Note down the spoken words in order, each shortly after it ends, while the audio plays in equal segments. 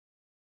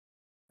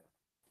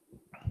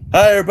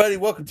Hi, everybody.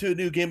 Welcome to a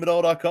new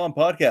GameItAll.com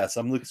podcast.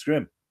 I'm Lucas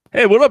Grimm.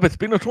 Hey, what up? It's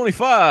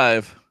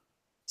Bino25.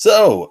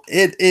 So,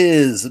 it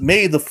is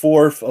May the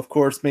 4th. Of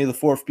course, May the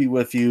 4th be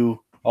with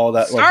you. All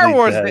that Star lovely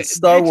Wars jazz. Day.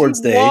 Star Wars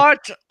Did you Day.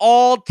 watch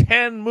all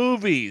 10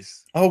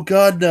 movies? Oh,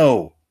 God,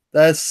 no.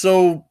 That's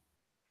so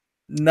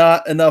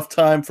not enough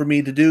time for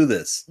me to do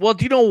this. Well,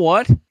 do you know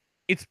what?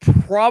 It's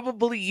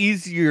probably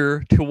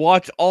easier to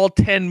watch all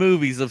 10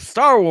 movies of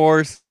Star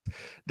Wars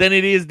than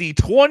it is the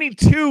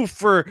 22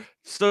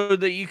 so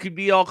that you could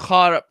be all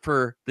caught up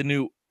for the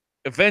new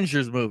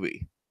Avengers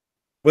movie.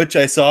 Which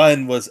I saw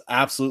and was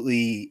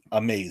absolutely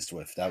amazed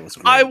with. That was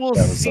great. I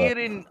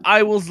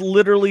will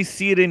literally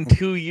see it in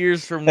 2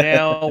 years from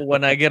now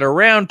when I get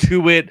around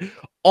to it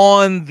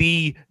on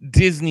the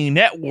Disney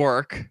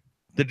network,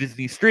 the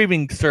Disney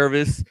streaming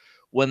service,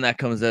 when that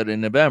comes out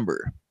in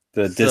November.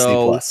 The Disney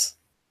Plus.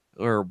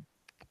 Or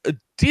a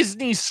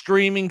Disney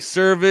streaming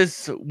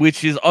service,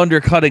 which is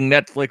undercutting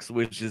Netflix,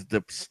 which is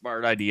the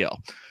smart idea.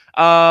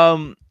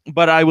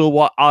 But I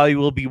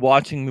will be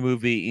watching the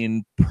movie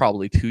in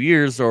probably 2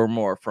 years or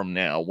more from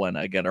now when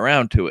I get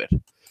around to it,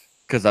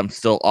 because I'm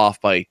still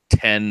off by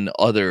 10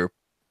 other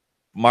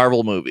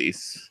Marvel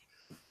movies.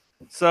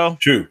 So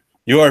True.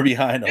 You are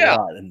behind a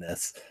lot in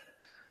this.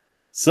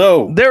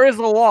 So there is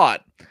a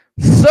lot.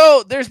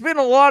 So there's been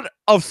a lot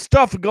of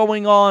stuff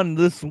going on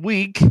this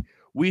week.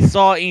 We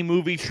saw a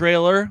movie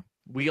trailer.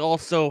 We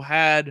also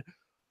had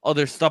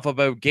other stuff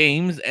about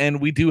games, and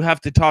we do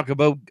have to talk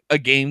about a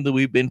game that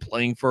we've been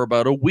playing for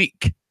about a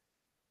week.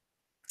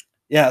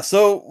 Yeah,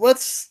 so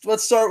let's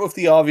start with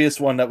the obvious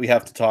one that we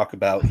have to talk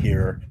about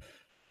here,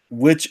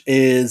 which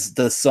is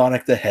the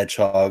Sonic the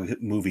Hedgehog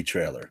movie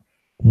trailer.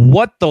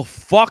 What the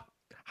fuck?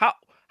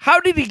 How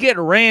did he get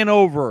ran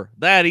over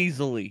that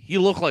easily? He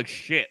looked like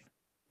shit.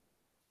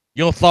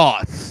 Your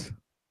thoughts?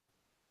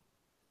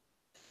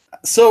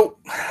 So,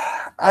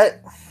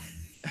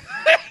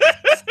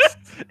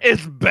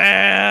 it's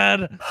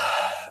bad.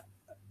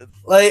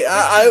 Like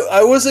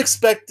I was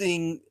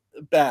expecting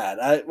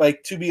bad.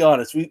 To be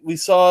honest, we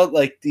saw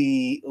like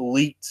the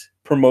leaked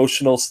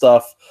promotional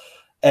stuff,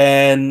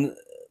 and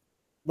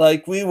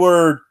like we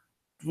were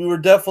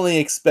definitely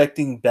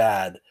expecting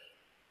bad.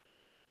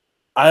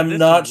 I'm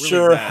not really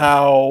sure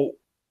how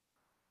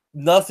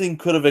nothing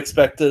could have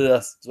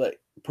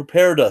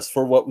prepared us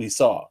for what we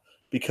saw,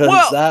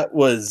 because that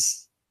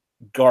was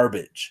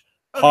garbage.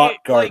 Hot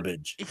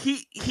garbage.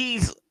 Like,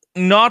 he's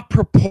not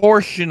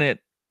proportionate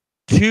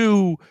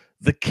to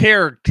the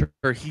character.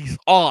 He's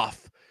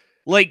off.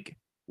 Like,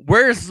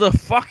 where's the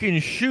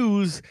fucking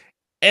shoes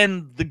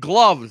and the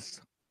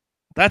gloves?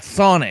 That's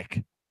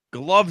Sonic.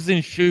 Gloves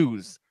and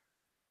shoes.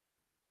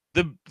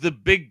 The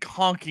big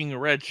honking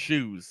red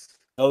shoes.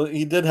 Oh,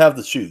 he did have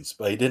the shoes,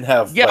 but he didn't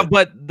have. Yeah,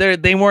 but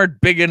they weren't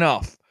big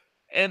enough,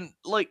 and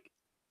like,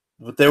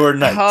 but they were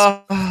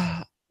nice.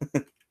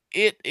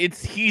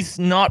 He's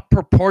not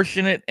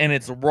proportionate, and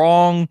it's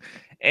wrong,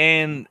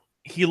 and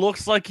he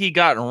looks like he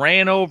got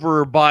ran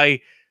over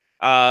by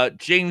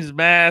James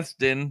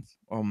Marsden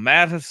or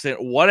Matheson,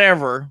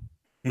 whatever,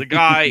 the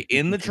guy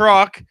in the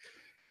truck,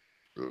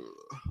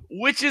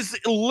 which is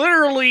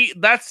literally,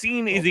 that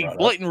scene is a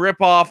blatant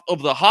ripoff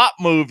of the Hot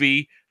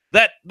movie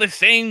that the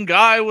same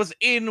guy was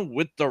in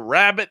with the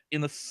rabbit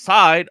in the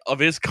side of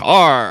his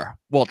car.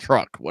 Well,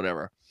 truck,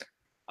 whatever.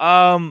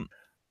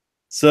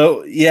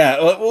 So, yeah,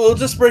 we'll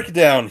just break it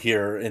down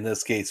here in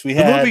this case. The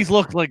movies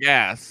look like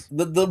ass.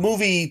 The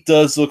movie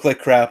does look like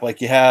crap. Like,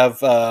 you have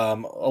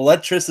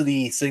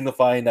electricity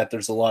signifying that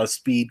there's a lot of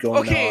speed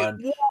going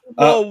on.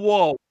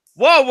 Whoa.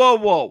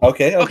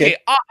 Okay.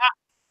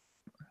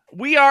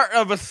 We are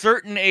of a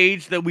certain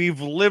age that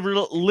we've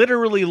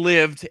literally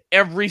lived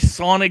every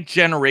Sonic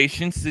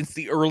generation since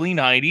the early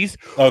 90s.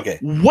 Okay.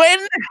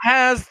 When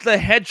has the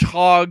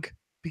Hedgehog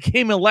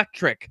became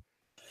electric?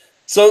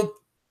 So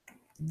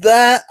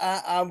that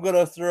I'm going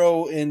to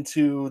throw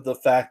into the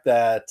fact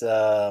that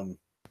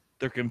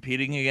they're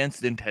competing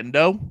against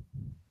Nintendo.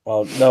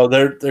 Well, no,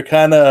 they're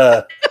kind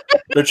of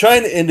they're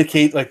trying to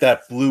indicate like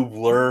that blue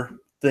blur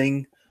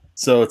thing.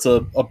 So it's a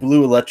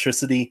blue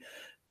electricity.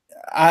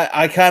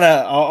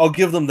 I'll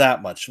give them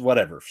that much.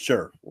 Whatever,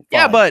 sure. Fine.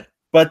 Yeah,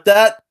 but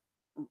that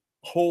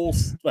whole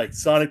like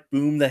Sonic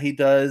Boom that he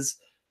does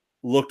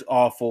looked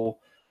awful.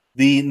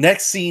 The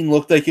next scene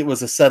looked like it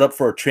was a setup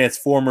for a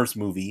Transformers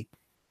movie.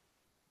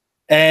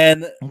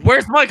 And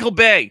where's Michael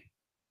Bay?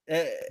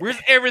 Where's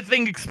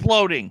everything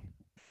exploding?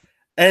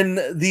 And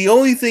the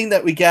only thing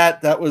that we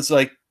got that was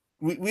like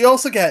we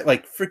also got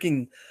like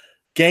freaking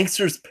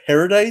Gangster's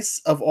Paradise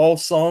of all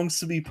songs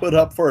to be put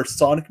up for a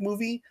Sonic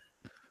movie.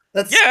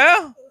 That's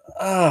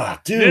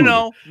dude.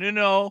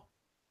 No.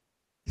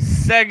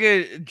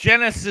 Sega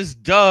Genesis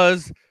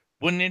does,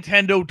 but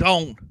Nintendo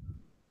don't.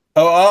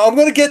 Oh, I'm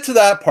gonna get to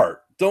that part.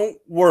 Don't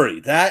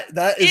worry. That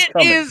is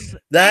coming.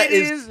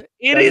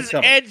 It is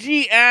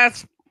edgy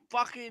ass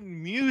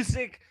fucking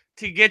music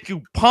to get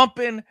you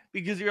pumping,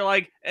 because you're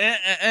like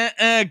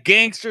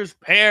Gangster's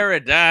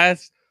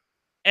Paradise,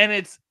 and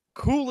it's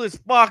cool as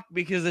fuck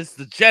because it's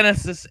the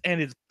Genesis and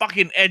it's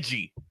fucking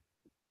edgy.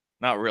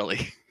 Not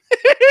really.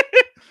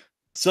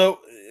 So,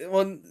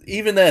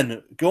 even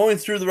then, going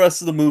through the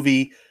rest of the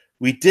movie,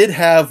 we did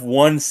have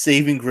one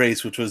saving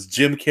grace, which was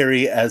Jim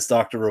Carrey as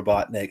Dr.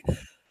 Robotnik.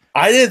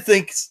 I didn't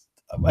think,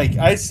 like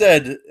I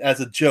said as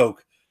a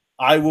joke,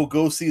 I will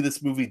go see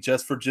this movie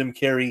just for Jim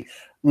Carrey.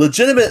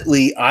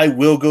 Legitimately, I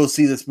will go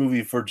see this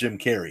movie for Jim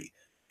Carrey.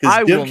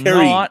 Because Jim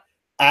Carrey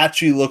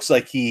actually looks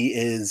like he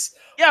is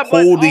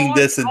holding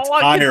this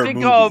entire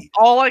movie.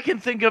 All I can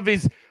think of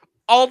is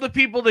all the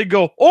people that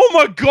go, "Oh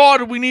my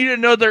God, we need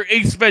another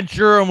Ace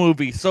Ventura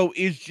movie." So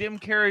is Jim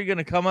Carrey going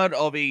to come out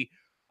of a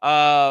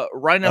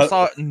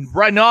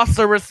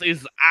rhinoceros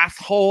is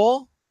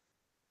asshole?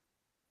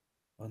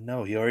 Well,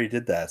 no, he already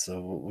did that,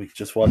 so we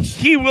just watched.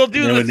 He will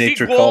do the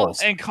sequel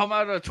and come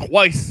out of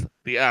twice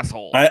the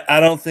asshole. I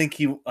don't think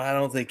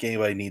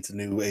anybody needs a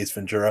new Ace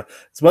Ventura.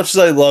 As much as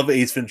I love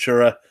Ace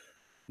Ventura,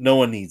 no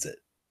one needs it.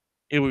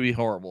 It would be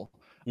horrible.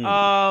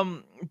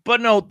 But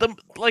no,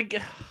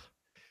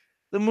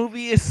 the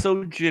movie is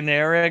so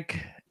generic,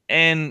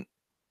 and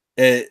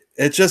it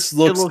just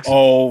looks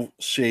all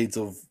shades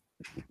of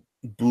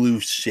blue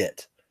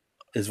shit,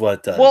 is what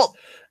it does. Well,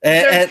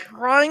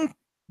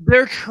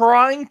 they're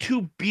trying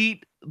to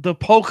beat the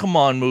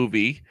Pokemon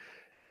movie,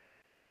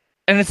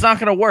 and it's not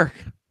going to work.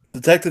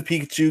 Detective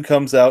Pikachu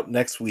comes out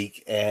next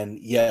week, and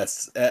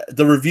yes,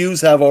 the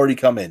reviews have already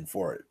come in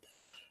for it.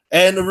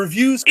 And the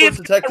reviews for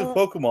Detective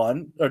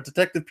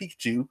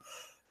Pikachu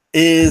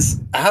is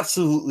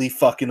absolutely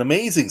fucking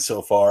amazing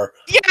so far.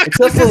 Yeah,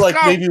 except for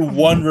maybe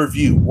one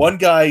review. One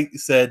guy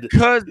said,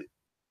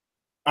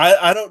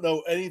 I don't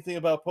know anything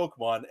about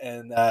Pokemon,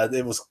 and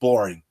it was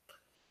boring.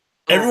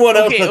 Everyone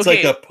else that's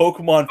like a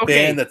Pokemon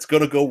fan that's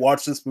going to go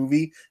watch this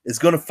movie is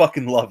going to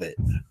fucking love it.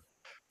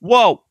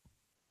 Whoa.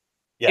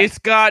 Yeah. It's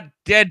got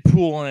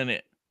Deadpool in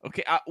it.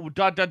 Okay.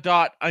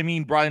 I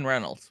mean, Ryan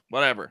Reynolds.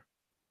 Whatever.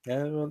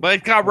 Yeah, but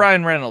it's got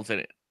Ryan Reynolds in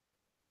it.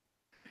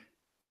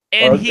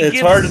 And it's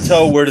hard to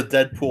tell where the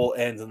Deadpool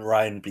ends and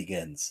Ryan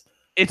begins.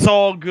 It's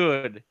all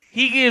good.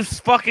 He gives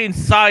fucking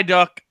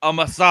Psyduck a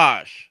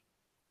massage.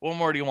 What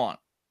more do you want?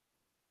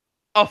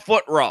 A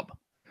foot rub.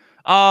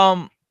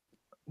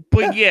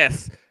 But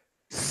yes,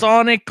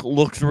 Sonic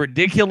looks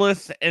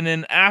ridiculous, and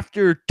then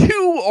after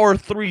 2 or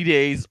 3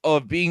 days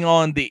of being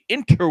on the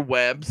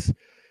interwebs,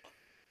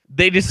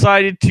 they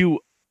decided to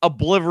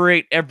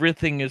obliterate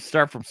everything and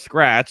start from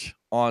scratch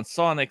on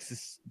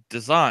Sonic's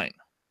design.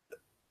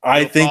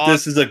 I think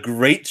this is a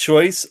great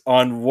choice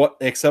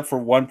except for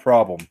one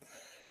problem.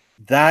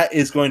 That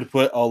is going to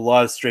put a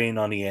lot of strain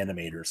on the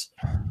animators.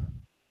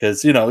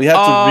 Because, you have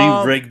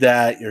to re-rig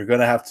that. You're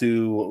going to have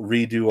to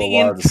redo a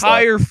lot of the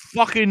entire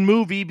fucking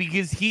movie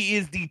because he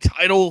is the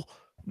title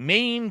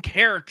main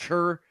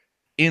character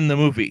in the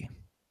movie.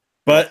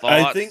 But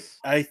I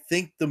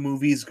think the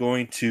movie is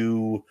going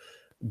to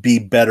be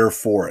better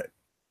for it.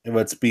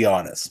 Let's be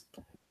honest.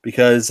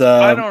 Because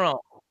I don't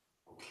know.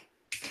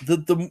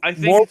 The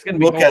more we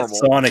look at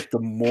Sonic, the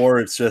more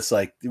it's just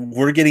like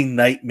we're getting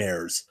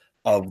nightmares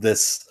of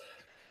this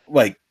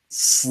like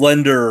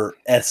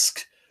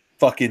Slender-esque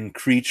fucking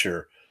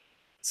creature.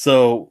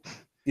 So,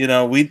 we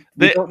don't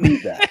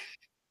need that.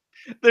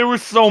 There were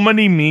so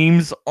many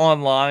memes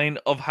online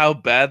of how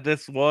bad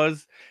this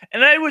was,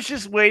 and I was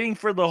just waiting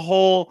for the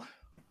whole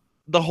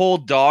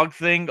dog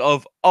thing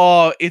of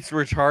it's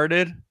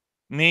retarded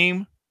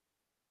meme.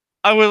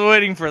 I was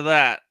waiting for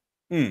that.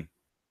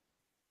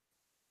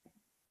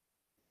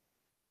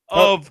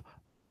 Of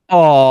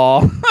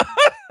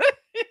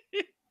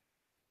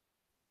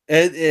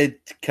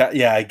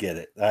yeah, I get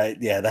it.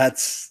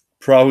 That's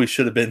probably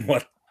should have been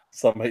what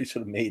somebody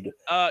should have made.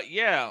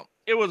 Yeah,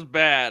 it was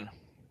bad.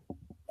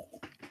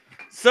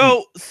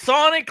 So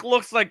Sonic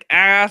looks like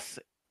ass.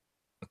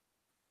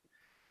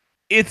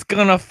 It's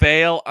gonna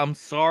fail. I'm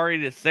sorry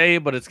to say,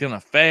 but it's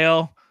gonna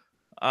fail.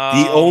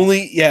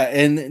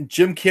 And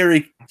Jim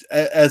Carrey,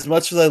 as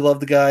much as I love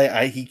the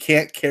guy, he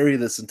can't carry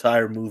this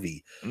entire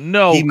movie.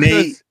 No,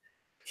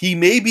 he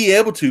may be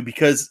able to,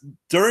 because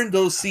during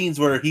those scenes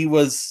where he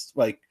was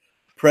like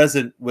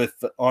present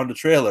on the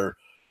trailer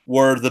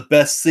were the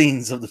best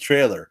scenes of the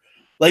trailer.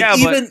 Like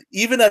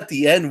even at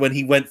the end when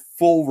he went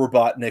full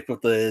Robotnik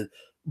with the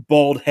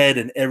bald head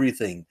and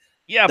everything.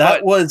 Yeah,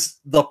 that was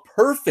the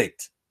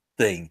perfect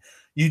thing.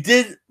 You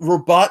did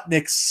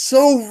Robotnik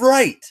so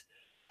right,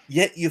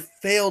 yet you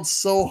failed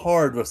so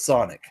hard with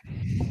Sonic.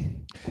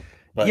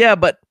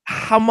 But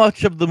how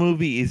much of the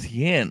movie is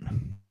he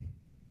in?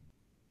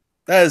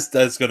 That's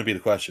going to be the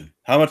question.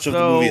 How much of the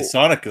movie is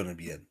Sonic going to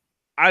be in?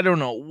 I don't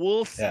know.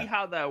 We'll see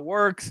how that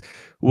works.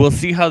 We'll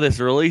see how this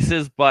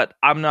releases, but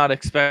I'm not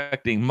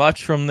expecting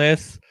much from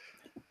this.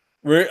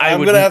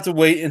 I'm going to have to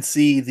wait and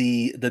see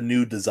the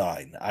new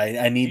design.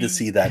 I need to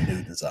see that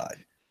new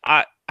design.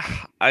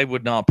 I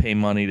would not pay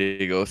money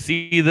to go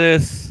see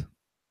this.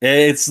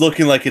 It's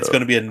looking like it's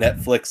going to be a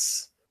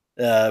Netflix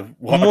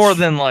watch. More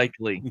than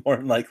likely. More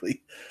than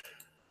likely.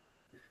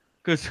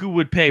 Because who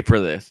would pay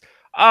for this?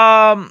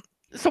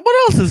 So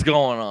what else is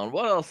going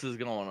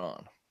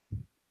on?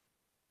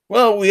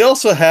 Well, we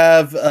also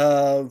have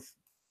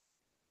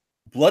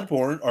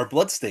Bloodborne or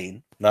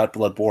Bloodstain not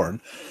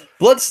Bloodborne.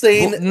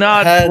 Bloodstained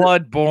not had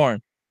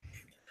Bloodborne.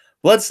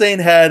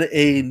 Bloodstained had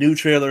a new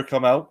trailer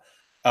come out,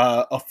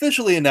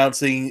 officially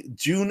announcing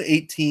June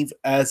 18th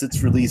as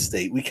its release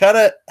date. We kind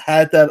of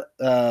had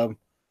that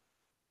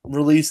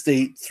release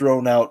date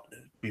thrown out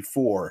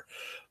before,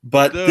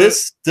 but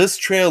this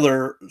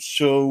trailer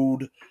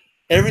showed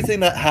everything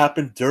that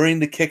happened during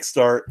the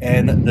Kickstart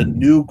and the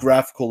new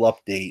graphical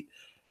update,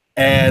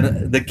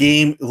 and the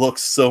game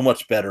looks so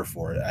much better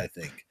for it, I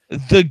think.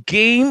 The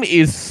game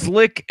is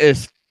slick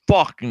as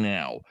fuck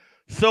now.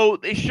 So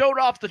they showed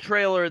off the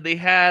trailer. They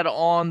had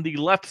on the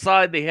left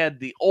side, they had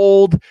the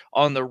old.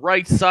 On the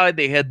right side,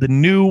 they had the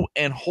new.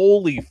 And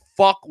holy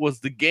fuck, was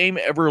the game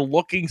ever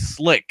looking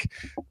slick.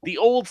 The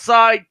old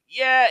side,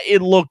 yeah,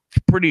 it looked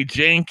pretty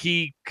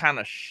janky, kind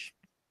of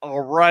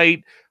all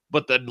right.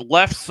 But the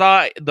left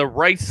side, the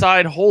right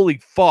side, holy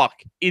fuck,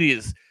 it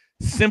is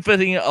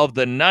Symphony of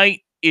the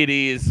Night. It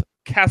is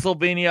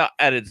Castlevania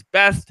at its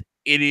best.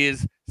 It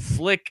is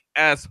slick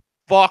as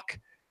fuck.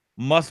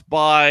 Must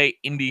buy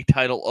indie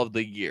title of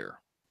the year.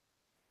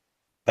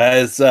 That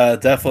is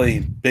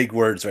definitely big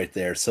words right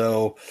there.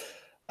 So,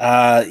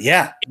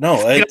 yeah,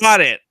 no,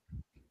 got it.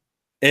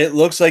 It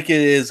looks like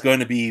it is going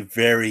to be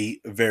very,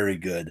 very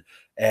good,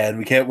 and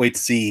we can't wait to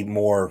see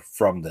more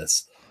from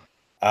this.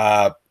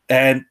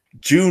 And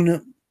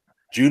June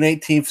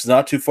 18th is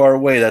not too far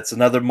away. That's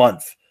another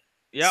month.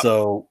 Yeah.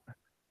 So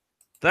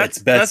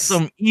that's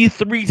some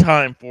E3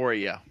 time for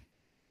you.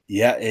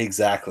 Yeah,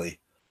 exactly.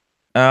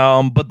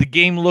 But the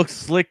game looks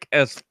slick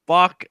as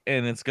fuck,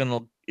 and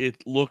it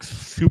looks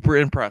super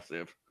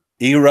impressive.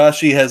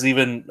 Igarashi has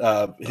even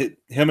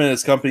him and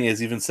his company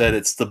has even said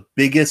it's the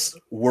biggest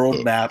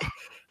world map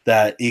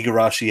that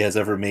Igarashi has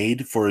ever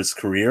made for his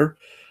career.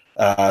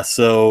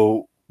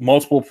 So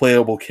multiple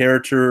playable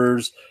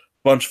characters,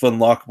 bunch of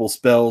unlockable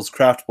spells,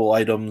 craftable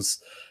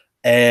items,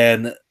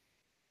 and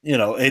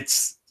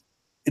this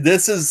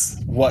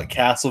is what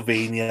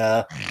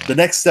Castlevania, the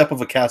next step of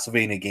a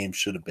Castlevania game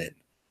should have been.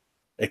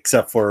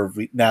 Except for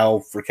now,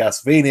 for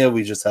Castlevania,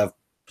 we just have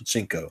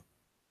Pachinko.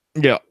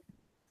 Yeah.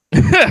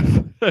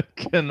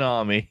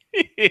 Konami.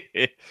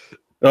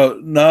 Oh,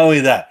 not only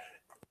that,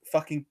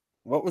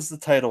 what was the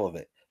title of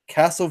it?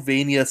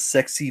 Castlevania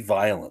Sexy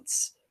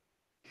Violence.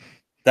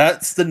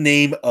 That's the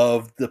name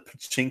of the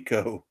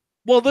Pachinko.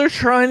 Well, they're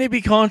trying to be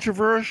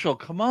controversial.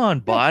 Come on,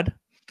 bud.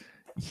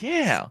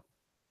 Yeah.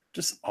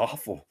 Just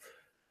awful.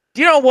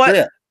 You know what?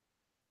 So,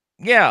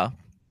 yeah.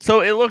 So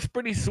it looks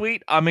pretty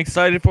sweet. I'm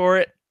excited for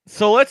it.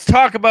 So let's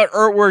talk about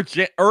Earthworm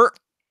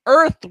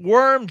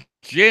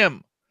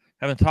Jim.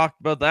 Haven't talked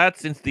about that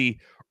since the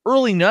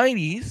early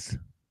 90s.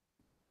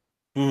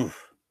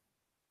 Oof.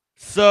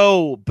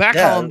 So back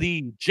on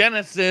the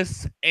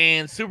Genesis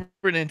and Super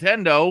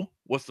Nintendo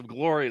with some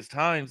glorious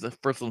times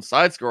for some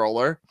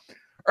side-scroller,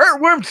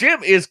 Earthworm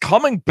Jim is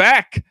coming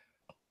back.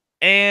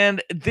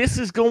 And this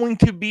is going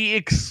to be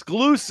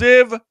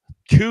exclusive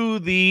to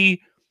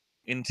the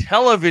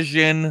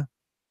Intellivision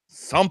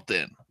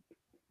something.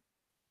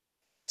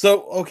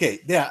 So,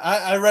 okay, yeah,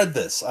 I read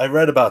this. I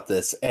read about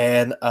this,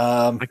 and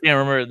I can't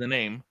remember the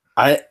name.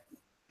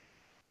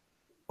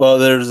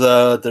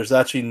 There's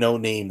actually no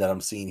name that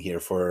I'm seeing here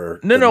for.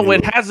 No,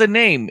 it has a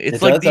name.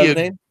 It's like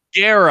the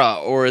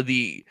Agera or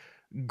the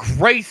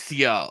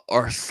Gracia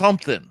or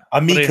something.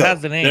 Amico. But it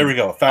has a name. There we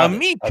go.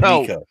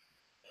 Amico.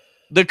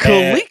 The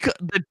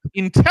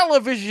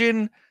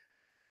Intellivision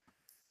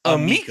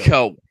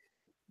Amico.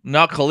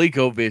 Not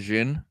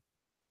ColecoVision.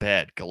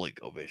 Bad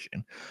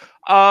ColecoVision.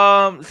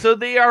 So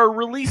they are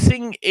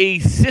releasing a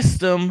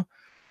system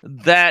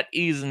that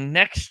is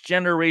next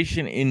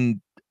generation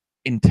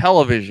in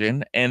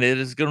television, and it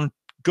is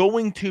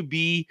going to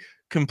be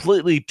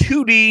completely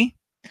 2D,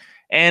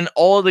 and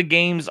all of the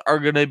games are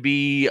going to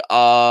be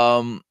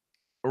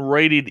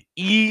rated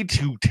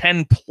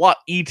E10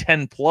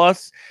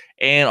 plus,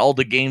 and all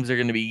the games are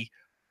going to be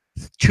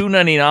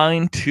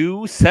 $2.99 to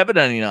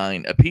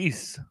 $7.99 a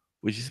piece,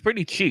 which is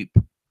pretty cheap.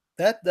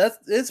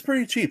 It's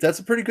pretty cheap. That's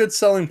a pretty good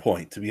selling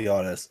point, to be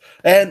honest.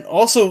 And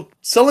also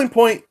selling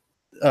point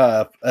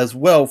as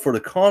well for the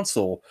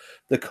console.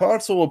 The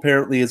console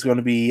apparently is going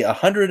to be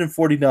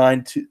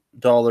 $149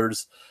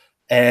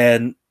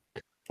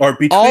 or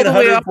between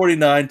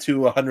 $149 to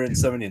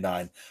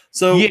 $179.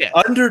 So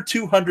under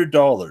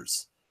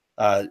 $200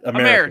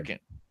 American.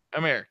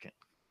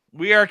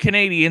 We are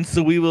Canadian,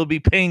 so we will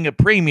be paying a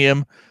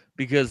premium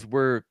because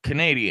we're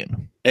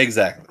Canadian.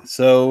 Exactly.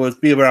 So it'll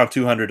be around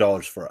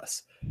 $200 for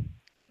us.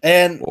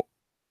 And or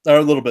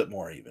a little bit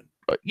more even.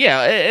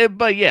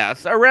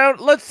 It's around,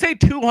 let's say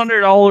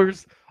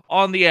 $200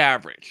 on the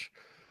average.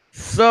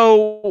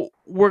 So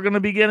we're going to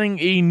be getting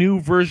a new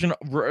version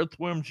of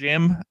Earthworm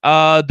Jim.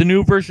 The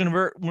new version of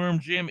Earthworm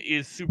Jim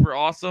is super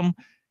awesome.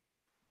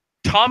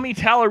 Tommy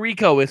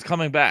Tallarico is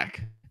coming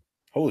back.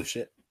 Holy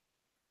shit.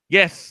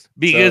 Yes,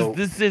 because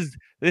this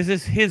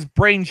is his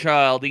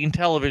brainchild. The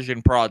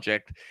Intellivision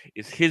project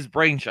is his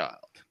brainchild.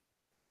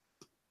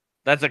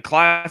 That's a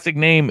classic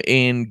name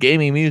in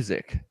gaming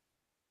music.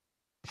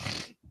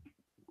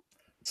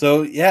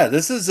 So yeah,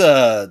 this is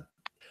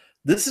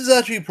This is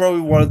actually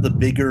probably one of the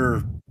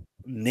bigger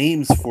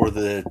names for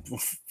the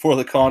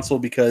console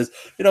because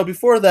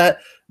before that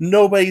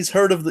nobody's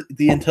heard of the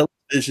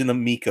Intellivision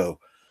Amico.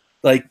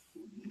 Like,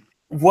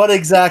 what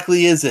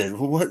exactly is it?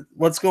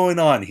 What's going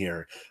on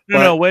here?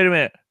 No, wait a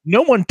minute.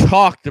 No one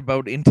talked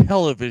about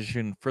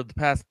Intellivision for the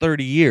past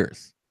 30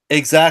 years.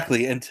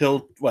 Exactly,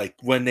 until like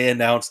when they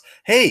announced,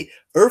 "Hey,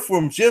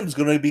 Earthworm Jim's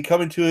going to be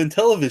coming to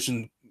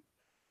Intellivision."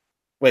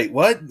 Wait,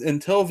 what?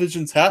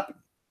 Intellivision's happened?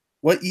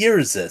 What year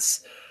is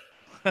this?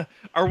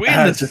 Are we in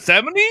the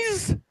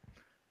 70s?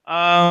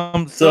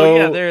 So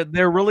yeah,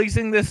 they're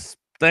releasing this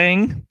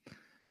thing,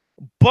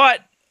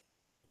 but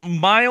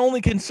my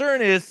only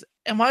concern is,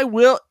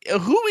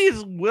 who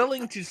is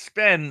willing to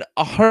spend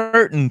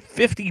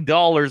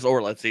 $150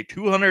 or let's say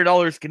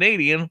 $200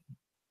 Canadian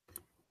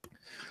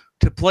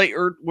to play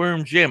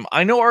Earthworm Jim?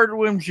 I know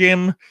Earthworm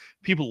Jim,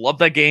 people love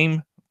that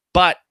game,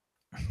 but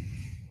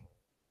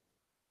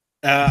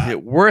is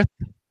it worth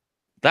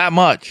that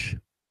much?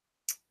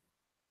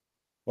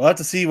 We'll have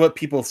to see what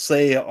people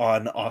say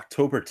on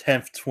October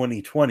 10th,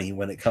 2020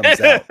 when it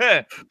comes out.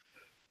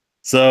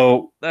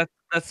 So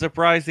that's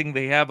surprising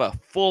they have a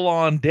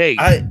full-on date.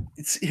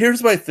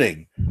 Here's my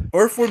thing.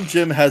 Earthworm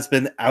Jim has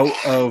been out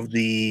of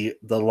the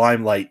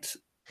limelight,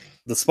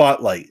 the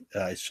spotlight,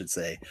 I should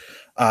say,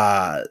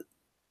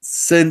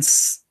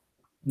 since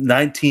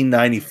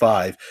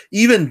 1995.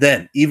 Even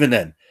then,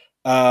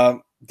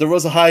 there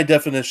was a high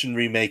definition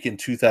remake in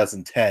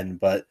 2010,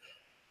 but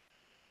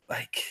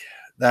like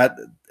that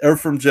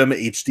Earthworm Jim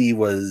HD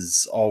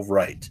was all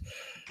right.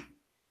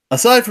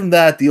 Aside from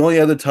that, the only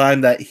other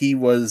time that he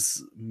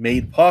was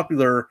made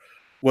popular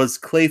was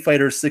Clay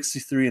Fighter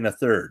 63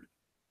 1/3.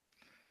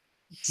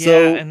 Yeah,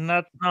 so, and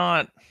that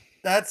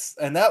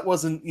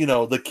wasn't,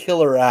 the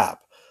killer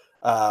app.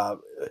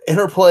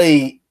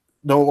 Interplay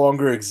no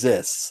longer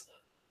exists,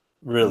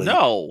 really.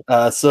 No.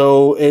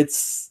 So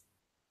it's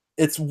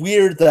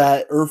weird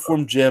that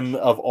Earthworm Jim,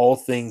 of all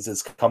things,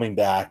 is coming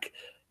back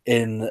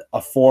in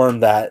a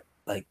form that,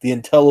 like, the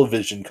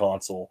Intellivision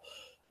console.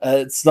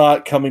 It's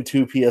not coming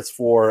to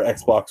PS4,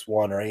 Xbox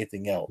One, or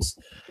anything else.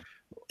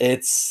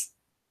 It's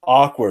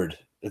awkward.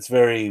 It's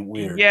very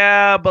weird.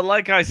 Yeah, but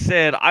like I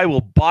said, I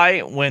will buy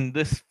it when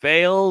this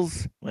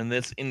fails, when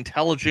this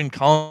intelligent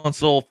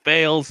console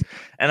fails,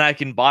 and I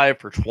can buy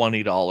it for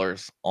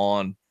 $20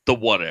 on the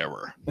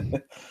whatever.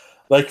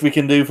 Like we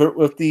can do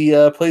with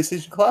the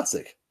PlayStation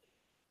Classic.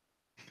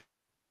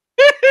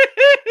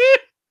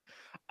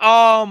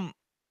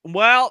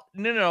 Well,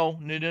 no.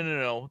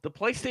 The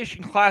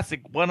PlayStation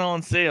Classic went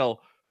on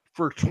sale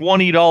for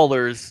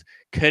 $20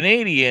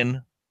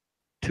 Canadian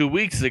 2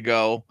 weeks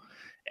ago,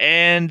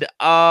 and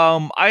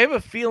I have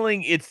a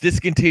feeling it's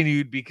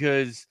discontinued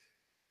because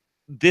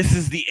this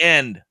is the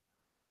end.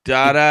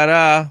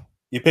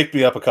 You picked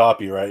me up a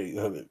copy, right,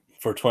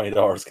 for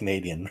 $20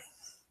 Canadian?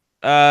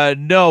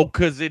 No,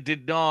 because it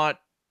did not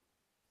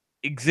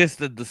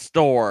exist at the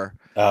store.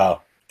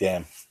 Oh,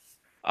 damn.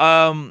 For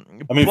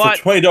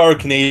 $20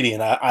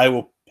 Canadian, I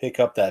will pick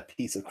up that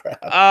piece of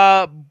crap.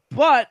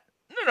 But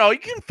no, you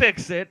can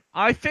fix it.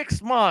 I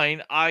fixed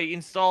mine. I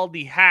installed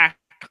the hack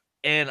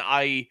and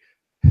I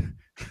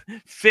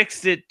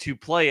fixed it to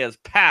play as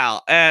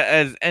PAL,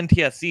 as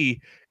NTSC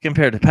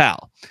compared to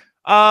PAL.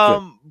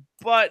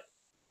 But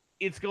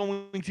it's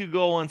going to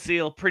go on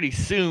sale pretty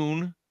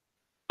soon,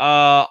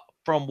 from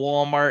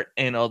Walmart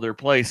and other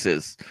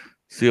places.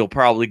 So you'll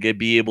probably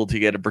be able to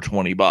get it for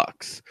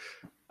 $20.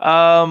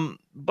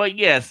 But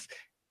yes,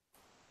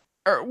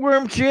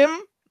 Earthworm Jim,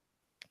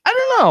 I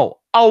don't know.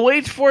 I'll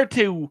wait for it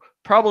to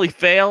probably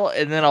fail,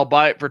 and then I'll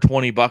buy it for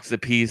 $20 a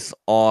piece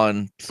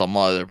on some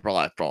other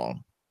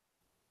platform.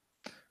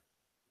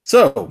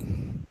 So,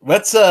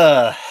 let's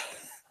talk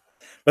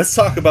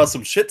about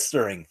some shit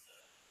stirring.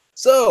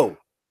 So,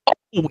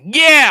 oh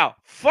yeah,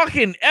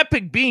 fucking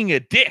Epic being a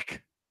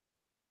dick.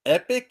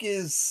 Epic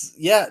is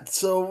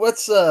so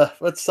let's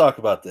talk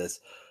about this.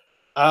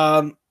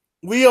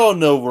 We all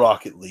know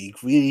Rocket League.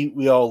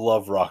 We all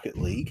love Rocket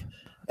League.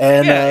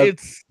 And it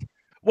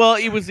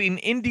was an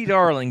indie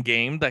darling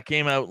game that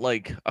came out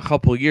like a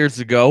couple years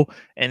ago,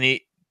 and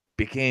it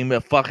became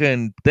a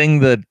fucking thing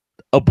that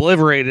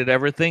obliterated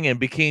everything and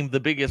became the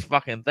biggest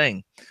fucking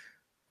thing.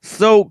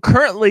 So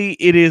currently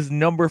it is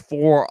number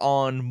 4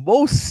 on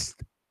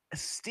most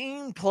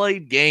Steam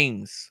played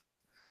games,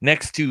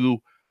 next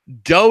to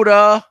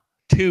Dota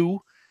 2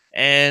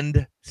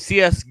 and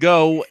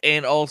CSGO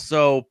and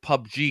also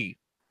PUBG.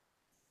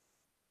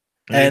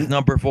 And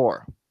number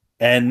 4.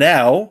 And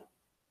now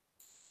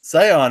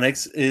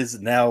Psyonix is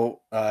now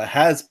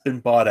has been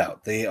bought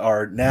out. They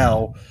are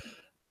now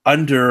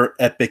under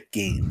Epic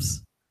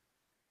Games.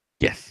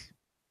 Yes.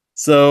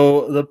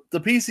 So the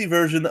PC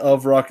version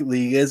of Rocket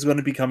League is going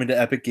to be coming to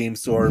Epic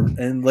Games Store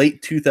in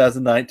late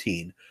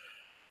 2019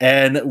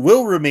 and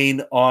will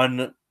remain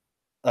on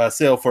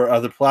sale for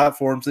other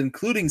platforms,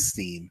 including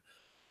Steam,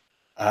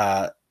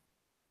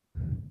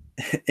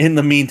 in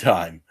the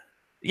meantime.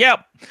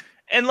 Yep.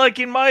 And like,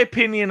 in my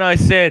opinion, I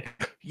said,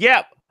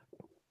 yep,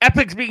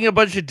 Epic's being a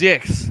bunch of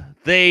dicks.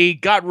 they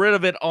got rid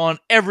of it on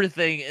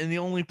everything, and the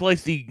only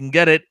place that you can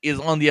get it is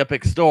on the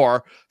Epic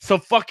Store. So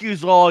fuck you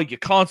all, you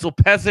console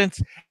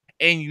peasants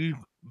and you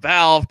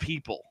Valve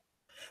people.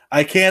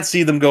 I can't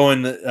see them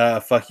going,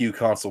 fuck you,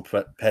 console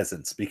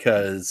peasants,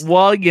 because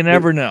well, you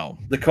never know.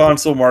 The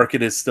console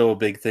market is still a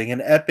big thing,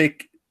 and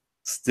Epic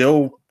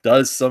still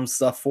does some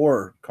stuff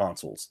for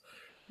consoles.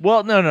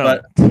 Well, no.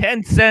 But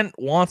Tencent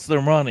wants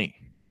their money.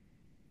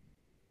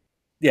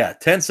 Yeah,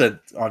 Tencent,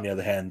 on the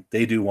other hand,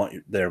 they do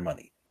want their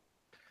money.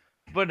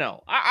 But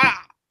no, yeah.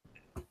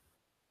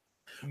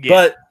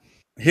 But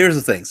here's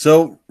the thing.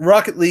 So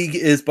Rocket League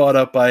is bought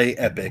up by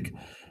Epic,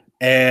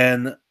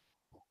 and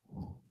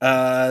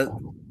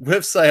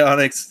with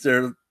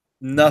Psyonix,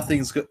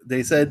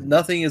 they said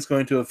nothing is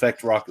going to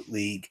affect Rocket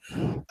League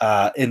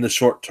in the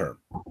short term.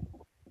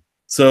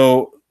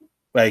 So,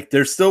 like,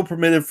 they're still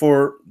permitted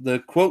for the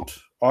quote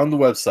on the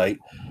website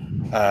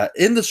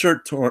in the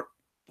short term.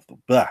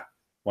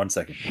 1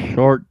 second.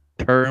 Short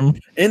term.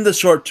 In the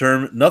short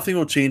term, nothing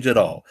will change at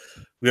all.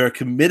 We are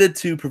committed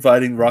to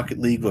providing Rocket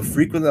League with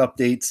frequent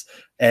updates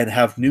and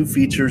have new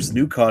features,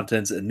 new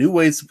contents, and new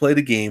ways to play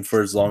the game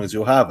for as long as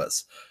you'll have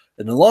us.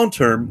 In the long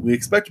term, we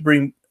expect to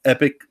bring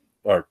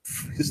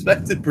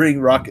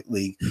Rocket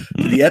League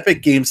to the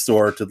Epic Game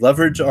Store to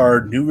leverage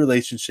our new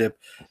relationship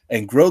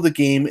and grow the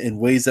game in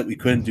ways that we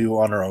couldn't do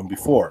on our own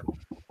before.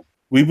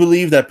 We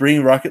believe that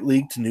bringing Rocket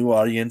League to new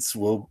audience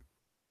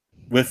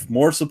with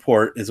more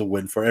support is a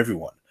win for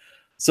everyone.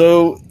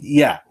 So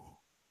yeah,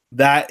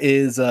 that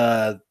is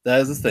the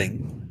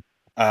thing.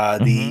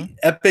 The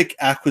Epic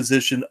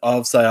acquisition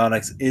of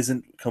Psyonix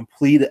isn't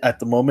complete at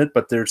the moment,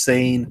 but they're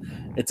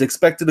saying it's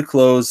expected to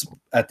close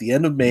at the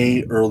end of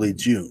May, early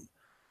June.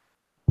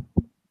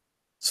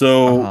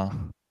 So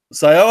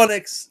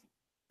Psyonix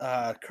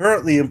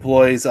currently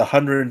employs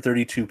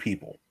 132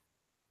 people,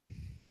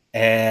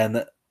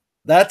 and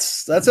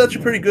that's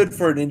actually pretty good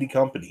for an indie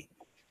company.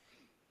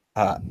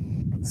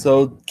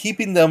 So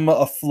keeping them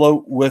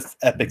afloat with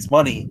Epic's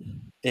money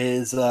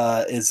is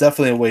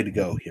definitely a way to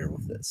go here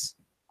with this.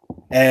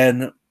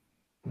 And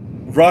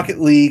Rocket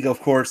League, of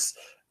course,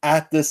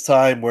 at this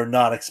time, we're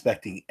not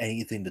expecting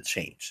anything to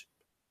change.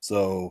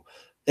 So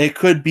it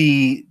could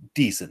be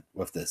decent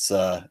with this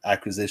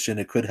acquisition.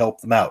 It could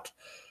help them out.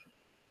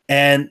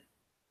 And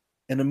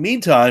in the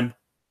meantime,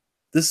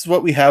 this is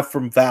what we have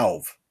from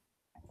Valve.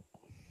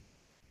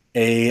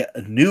 A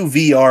new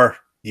VR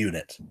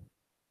unit.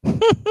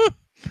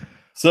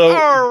 So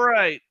all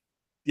right.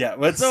 Yeah,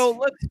 let's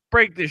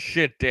break this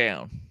shit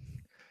down.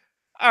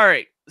 All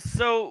right.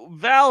 So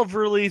Valve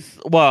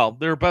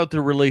they're about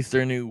to release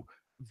their new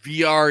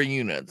VR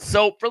unit.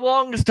 So for the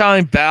longest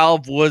time,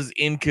 Valve was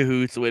in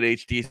cahoots with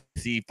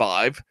HTC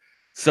 5.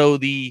 So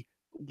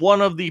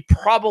one of the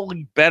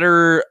probably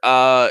better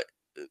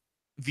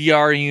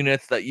VR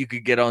units that you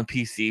could get on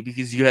PC,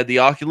 because you had the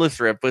Oculus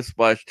Rift,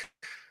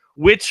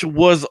 which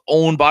was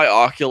owned by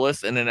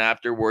Oculus, and then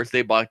afterwards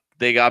they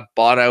got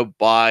bought out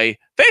by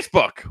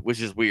Facebook,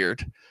 which is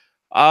weird.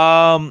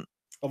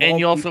 And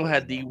you also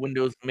had the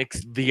Windows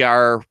Mixed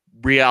VR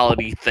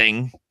reality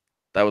thing.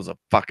 That was a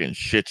fucking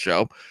shit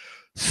show.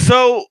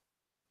 So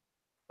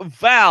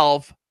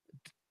Valve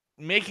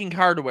making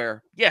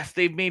hardware. Yes,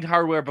 they've made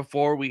hardware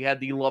before. We had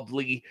the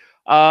lovely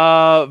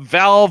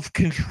Valve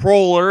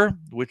controller,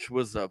 which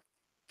was a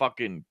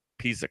fucking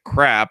piece of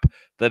crap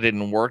that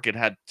didn't work. It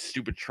had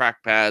stupid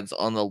trackpads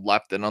on the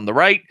left and on the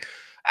right.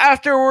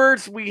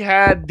 Afterwards, we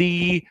had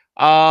the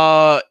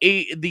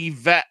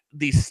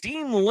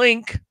Steam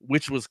Link,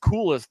 which was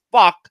cool as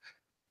fuck.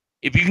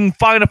 If you can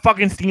find a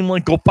fucking Steam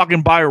Link, go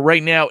fucking buy it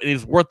right now. It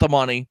is worth the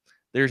money.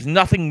 There's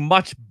nothing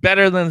much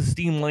better than the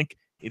Steam Link.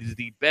 It is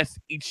the best.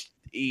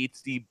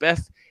 It's the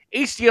best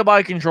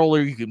HDMI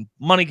controller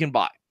money can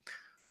buy.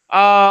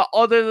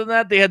 Other than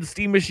that, they had the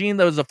Steam Machine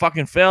that was a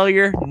fucking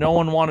failure. No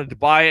one wanted to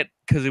buy it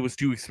because it was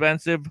too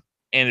expensive,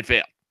 and it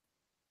failed.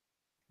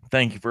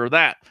 Thank you for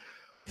that.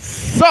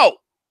 So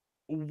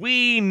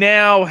we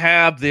now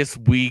have this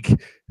week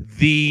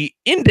the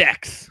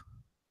Index.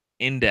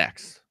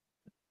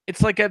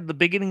 It's like at the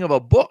beginning of a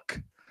book.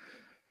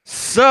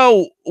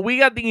 So we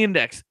got the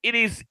Index. It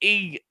is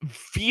a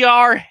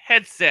VR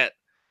headset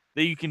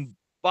that you can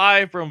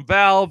buy from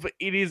Valve.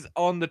 It is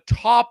on the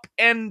top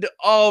end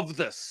of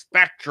the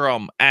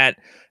spectrum at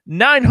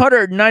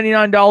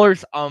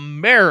 $999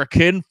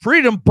 American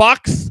Freedom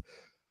Bucks.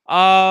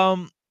 Yeah,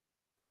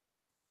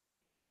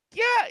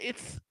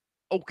 it's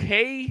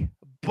okay,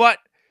 but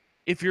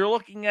if you're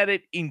looking at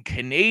it in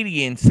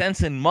Canadian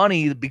cents and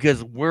money,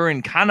 because we're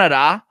in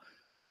Canada,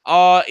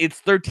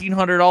 it's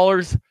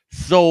 $1,300.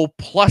 So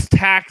plus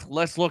tax,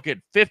 let's look at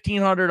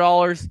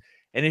 $1,500.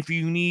 And if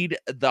you need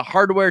the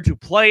hardware to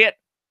play it,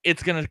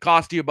 it's going to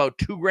cost you about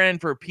 $2,000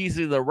 for a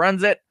PC that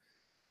runs it.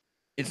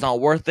 It's not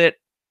worth it.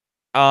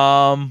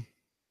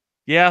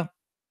 Yeah,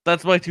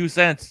 that's my 2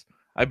 cents.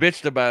 I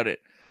bitched about it.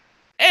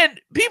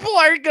 And people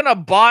aren't going to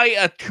buy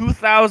a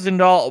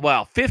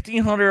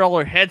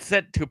 $1,500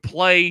 headset to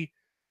play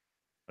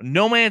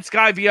No Man's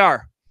Sky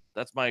VR.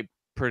 That's my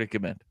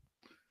predicament.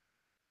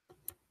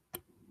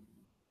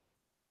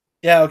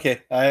 Yeah,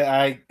 okay.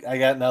 I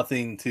got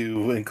nothing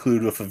to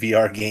include with a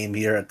VR game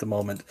here at the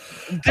moment.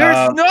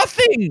 There's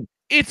nothing.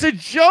 It's a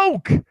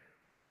joke.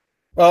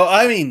 Well,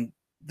 I mean,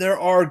 there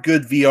are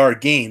good VR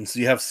games.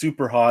 You have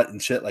Super Hot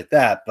and shit like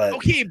that, but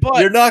Okay, but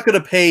you're not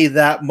going to pay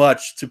that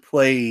much to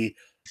play a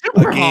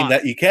Super game Hot.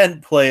 that you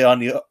can play on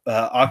the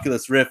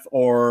Oculus Rift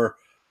or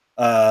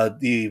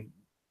the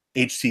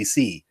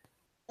HTC.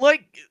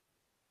 Like,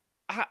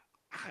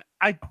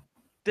 I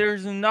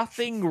there's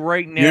nothing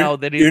right now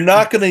that is. You're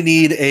not going to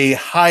need a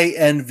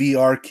high-end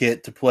VR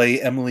kit to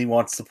play Emily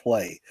Wants to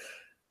Play,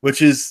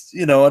 which is,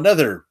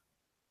 another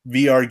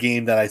VR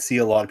game that I see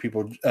a lot of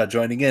people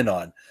joining in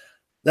on.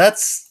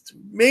 That's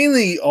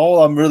mainly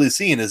all I'm really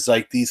seeing is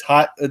like these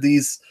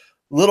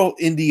little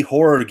indie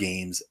horror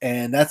games,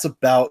 and that's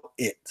about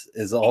it.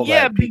 Is all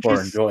that people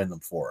are enjoying them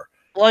for.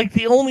 Like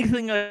the only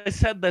thing I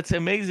said that's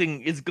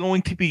amazing is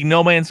going to be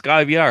No Man's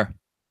Sky VR.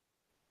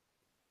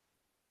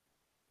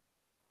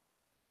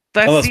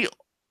 That's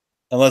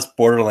unless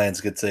Borderlands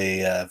gets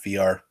a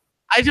VR.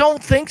 I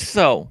don't think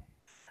so.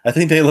 I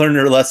think they learned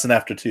their lesson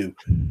after 2.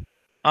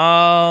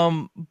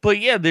 But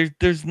yeah,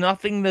 there's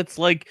nothing that's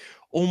like,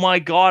 oh my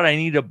god, I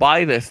need to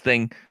buy this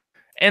thing.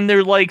 And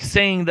they're like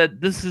saying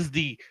that this is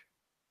the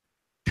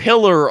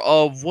pillar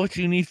of what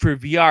you need for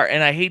VR.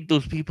 And I hate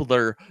those people that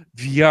are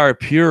VR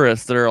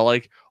purists that are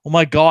like, oh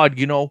my god,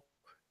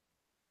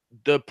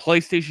 the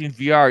PlayStation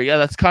VR, yeah,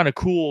 that's kind of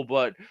cool,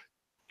 but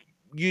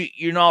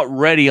you're not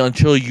ready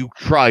until you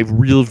try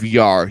real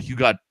VR. You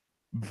got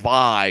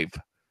Vive.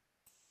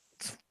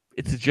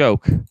 It's a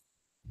joke.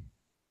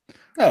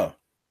 Oh,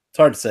 it's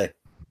hard to say.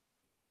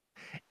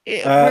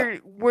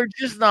 We're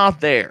just not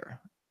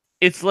there.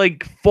 It's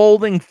like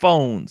folding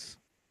phones.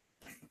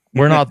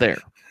 We're not there.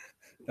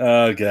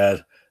 Oh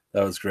god,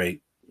 that was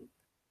great.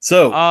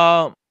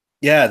 So,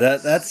 yeah,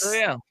 that's so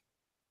yeah.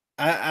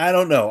 I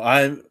don't know.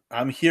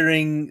 I'm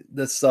hearing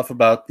this stuff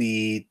about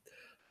the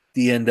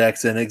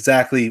index, and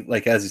exactly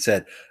like as you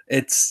said,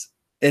 it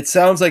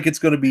sounds like it's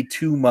going to be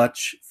too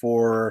much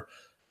for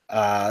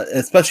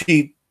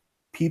especially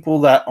people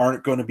that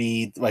aren't going to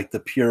be like the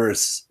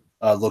purists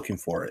looking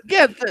for it.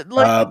 Yeah,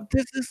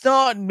 this is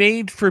not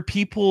made for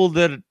people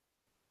that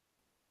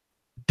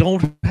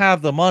don't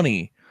have the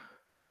money,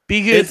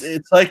 because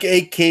it's like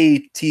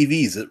 8K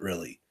TVs. It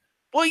really.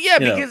 Well, yeah,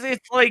 because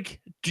it's like,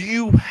 do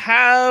you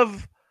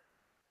have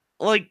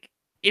like,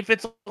 if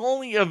it's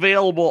only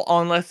available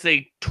on, let's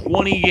say,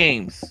 20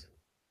 games,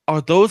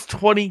 are those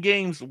 20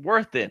 games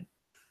worth it?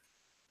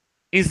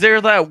 Is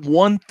there that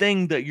one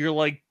thing that you're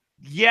like,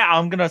 yeah,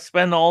 I'm gonna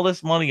spend all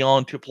this money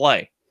on to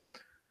play?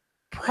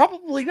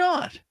 Probably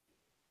not.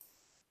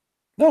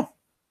 No,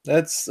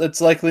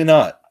 that's likely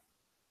not.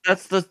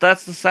 That's the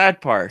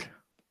sad part.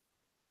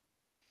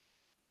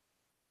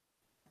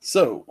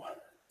 So,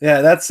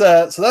 yeah, that's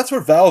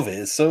where Valve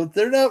is. So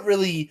they're not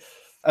really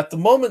at the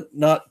moment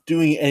not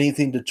doing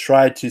anything to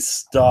try to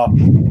stop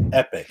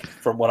Epic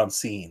from what I'm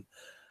seeing.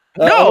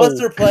 No, unless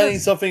they're planning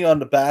something on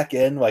the back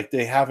end, like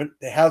they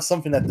have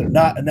something that they're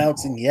not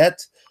announcing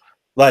yet,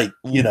 like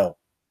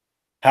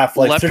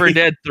Half-Life Left 4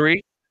 Dead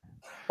 3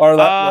 or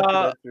Left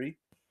 4 Dead 3.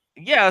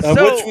 Yeah,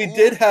 which we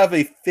did have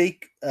a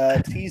fake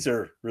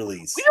teaser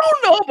release. We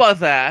don't know about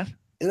that.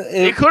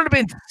 It could have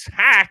been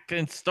hacked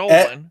and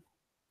stolen.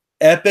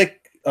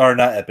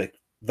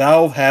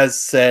 Valve has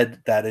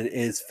said that it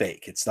is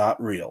fake. It's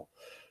not real.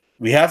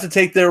 We have to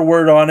take their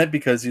word on it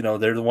because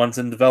they're the ones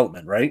in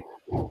development, right?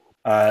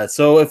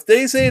 So if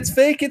they say it's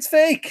fake, it's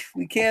fake.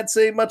 We can't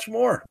say much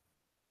more.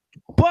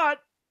 But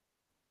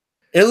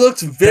it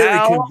looks very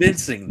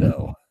convincing,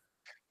 though.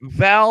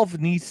 Valve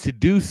needs to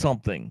do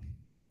something.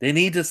 They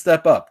need to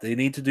step up. They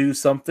need to do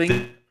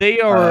something. They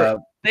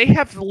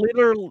have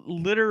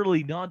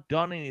literally not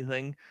done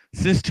anything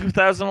since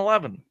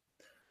 2011.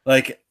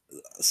 Like,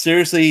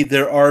 seriously,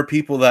 there are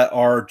people that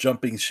are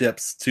jumping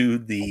ships to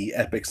the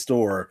Epic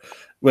Store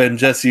when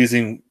just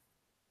using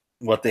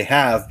what they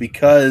have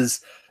because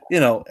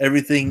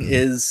everything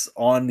is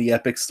on the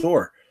Epic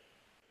Store.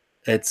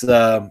 It's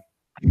they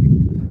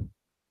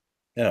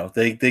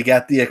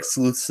got the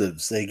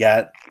exclusives.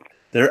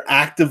 They're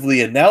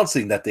actively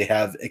announcing that they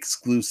have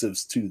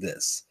exclusives to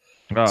this.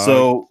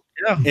 So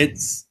yeah.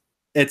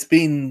 It's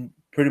been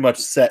pretty much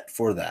set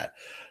for that.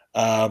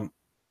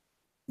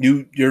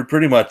 You're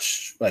pretty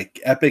much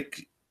like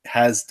Epic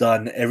has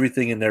done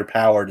everything in their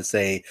power to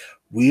say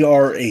we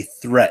are a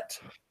threat.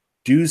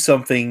 Do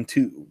something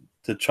to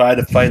try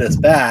to fight us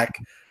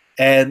back,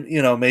 and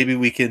maybe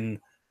we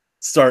can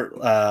start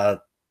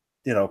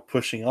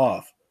pushing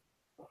off.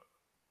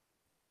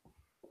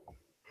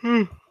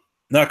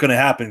 Not going to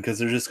happen because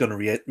they're just going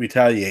to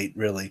retaliate,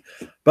 really.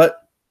 But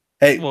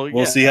hey,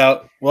 we'll see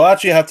how. We'll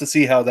actually have to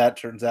see how that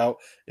turns out.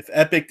 If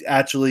Epic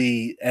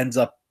actually ends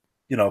up,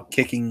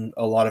 kicking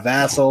a lot of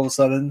ass all of a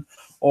sudden,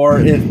 or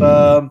if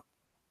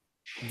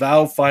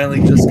Valve finally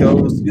just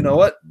goes, you know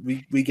what,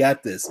 we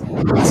got this.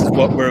 This is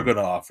what we're going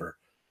to offer.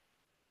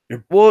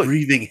 You're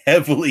breathing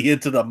heavily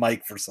into the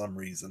mic for some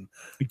reason.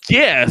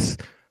 Yes,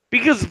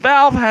 because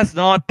Valve has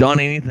not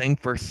done anything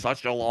for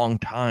such a long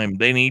time.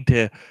 They need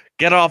to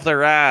get off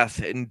their ass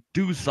and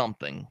do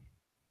something.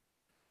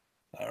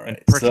 All right. And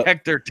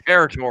protect their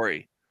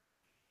territory.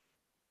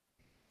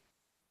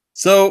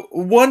 So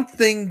one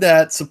thing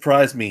that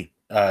surprised me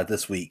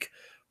this week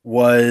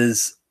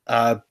was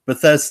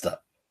Bethesda.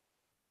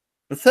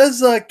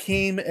 Bethesda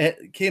came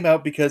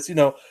out because,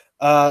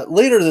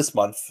 later this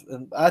month,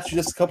 and actually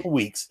just a couple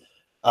weeks,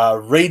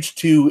 Rage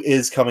 2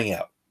 is coming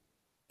out.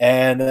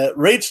 And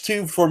Rage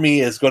 2 for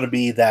me is going to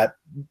be that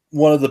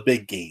one of the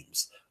big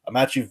games. I'm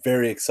actually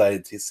very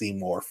excited to see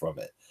more from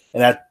it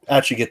and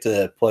actually get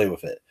to play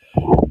with it.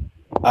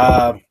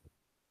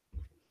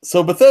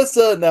 So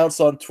Bethesda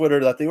announced on Twitter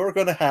that they were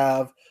going to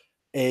have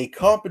a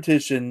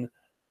competition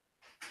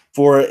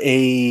for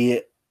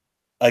a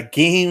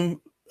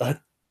game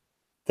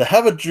to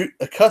have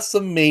a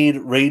custom-made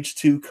Rage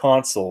 2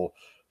 console,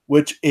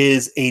 which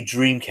is a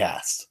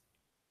Dreamcast.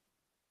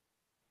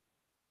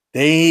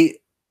 They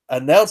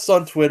announced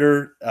on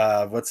Twitter,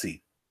 let's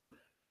see.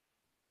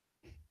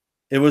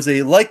 It was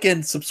a like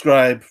and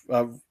subscribe,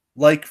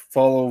 like,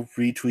 follow,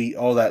 retweet,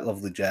 all that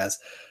lovely jazz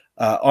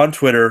on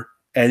Twitter.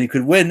 And you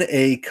could win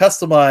a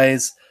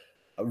customized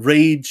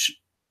Rage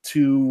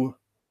 2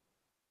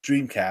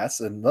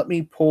 Dreamcast. And let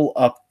me pull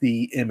up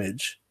the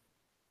image.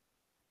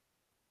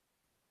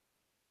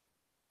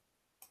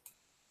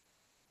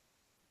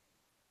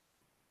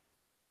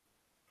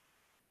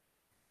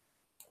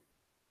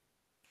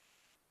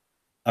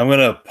 I'm going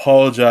to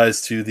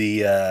apologize to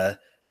the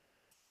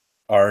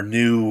our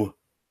new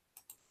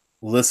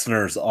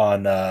listeners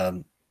on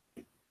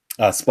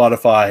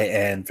Spotify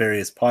and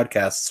various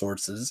podcast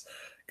sources,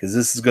 because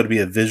this is going to be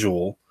a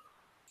visual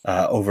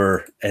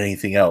over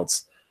anything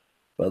else.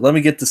 But let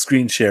me get the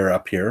screen share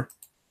up here.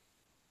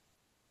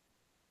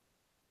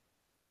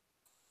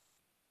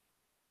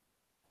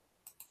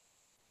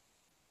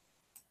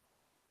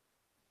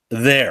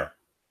 There.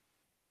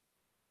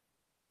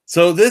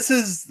 So this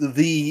is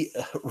the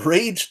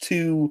Rage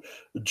 2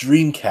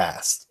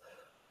 Dreamcast.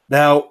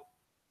 Now,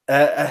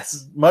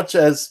 as much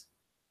as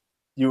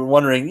you were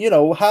wondering,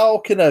 how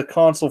can a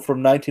console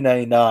from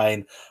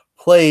 1999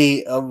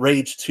 play a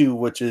Rage 2,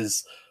 which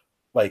is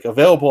like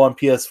available on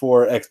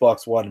PS4,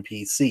 Xbox One, and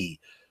PC?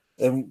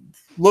 And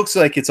looks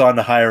like it's on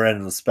the higher end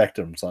of the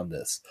spectrums on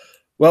this.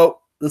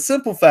 Well, the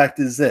simple fact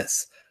is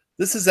this.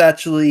 This is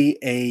actually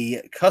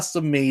a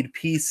custom-made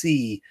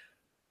PC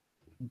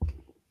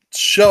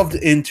shoved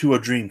into a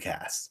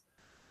Dreamcast.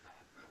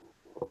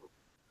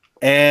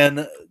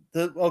 And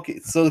so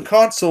the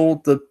console,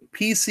 the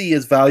PC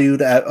is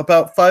valued at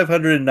about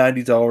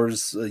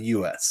 $590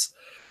 US.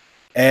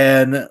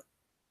 And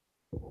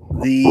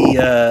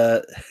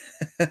the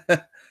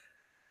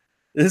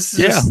this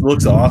just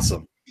looks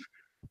awesome.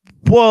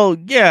 Well,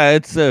 yeah,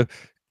 it's a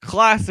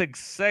classic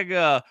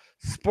Sega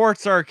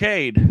Sports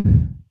Arcade.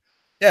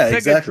 Yeah, Sega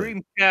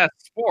exactly. Dreamcast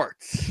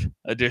Sports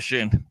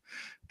Edition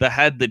that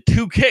had the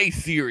 2K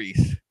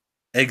series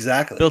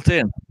exactly built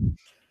in.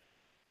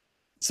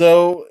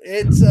 So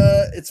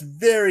it's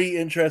very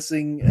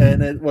interesting,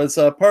 and it was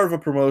part of a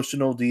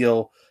promotional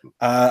deal.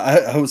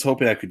 I was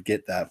hoping I could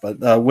get that, but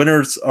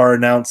winners are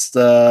announced.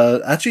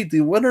 Actually,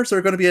 the winners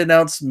are going to be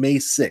announced May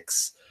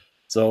 6th.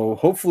 So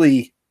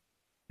hopefully,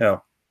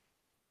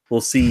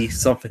 we'll see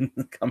something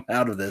come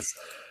out of this.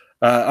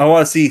 I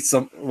want to see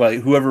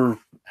whoever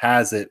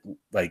has it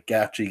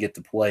actually get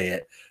to play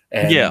it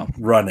and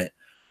run it,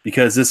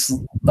 because this,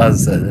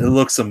 as I said, it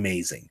looks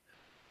amazing.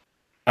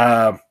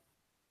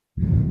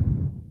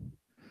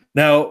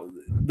 Now,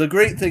 the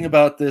great thing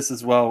about this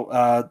as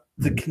well,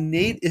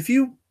 if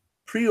you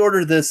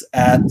pre-order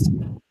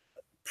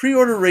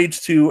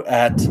Rage 2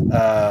 at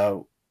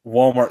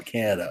Walmart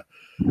Canada,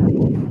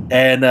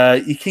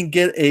 and you can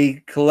get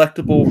a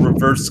collectible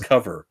reverse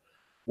cover.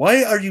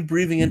 Why are you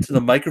breathing into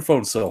the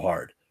microphone so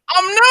hard?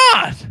 I'm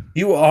not.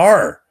 You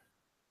are.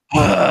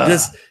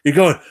 You're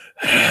going.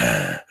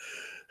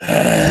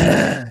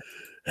 Because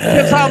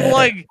I'm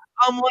like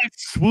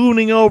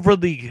swooning over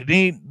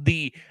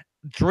the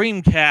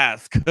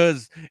Dreamcast,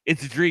 because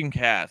it's a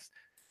Dreamcast.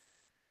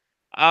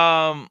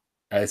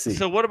 I see.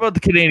 So what about the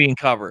Canadian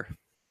cover?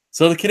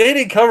 So the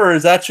Canadian cover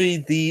is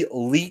actually the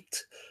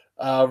leaked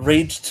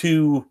Rage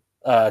 2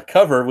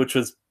 cover, which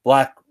was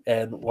black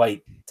and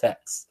white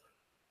text.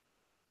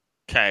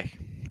 Okay,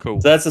 cool.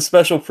 So that's a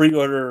special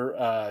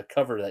pre-order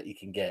cover that you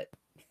can get.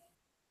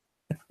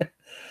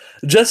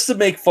 Just to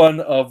make fun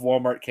of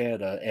Walmart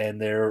Canada and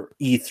their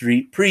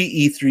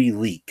pre-E3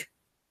 leak.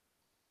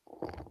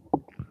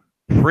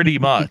 Pretty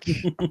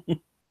much.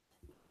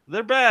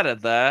 They're bad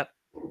at that.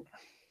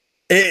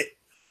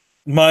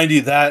 Mind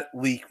you, that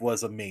leak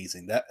was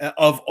amazing. That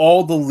of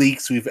all the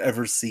leaks we've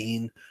ever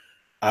seen,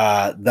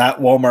 that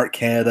Walmart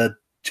Canada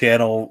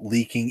channel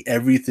leaking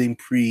everything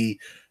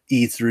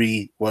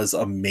pre-E3 was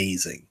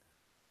amazing.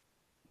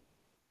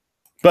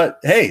 But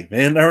hey,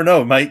 man, I don't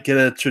know. It might get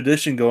a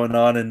tradition going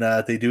on, and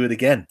they do it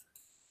again.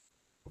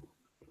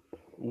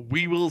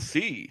 We will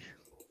see.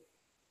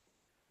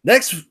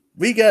 Next,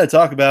 we got to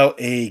talk about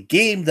a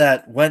game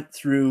that went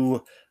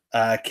through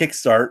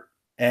Kickstart,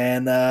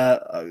 and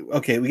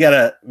okay, we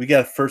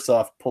gotta first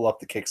off pull up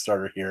the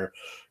Kickstarter here,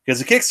 because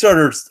the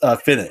Kickstarter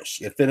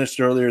finished. It finished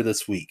earlier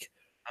this week.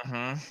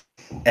 Uh-huh.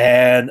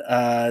 And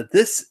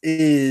this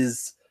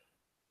is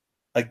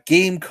a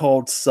game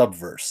called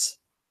Subverse.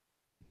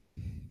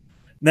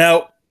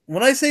 Now,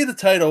 when I say the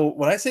title,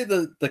 when I say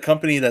the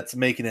company that's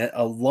making it,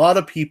 a lot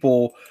of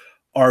people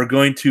are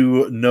going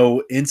to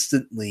know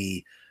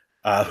instantly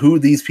who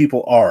these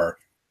people are.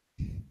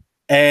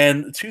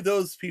 And to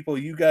those people,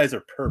 you guys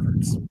are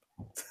perverts.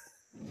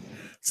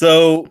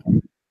 So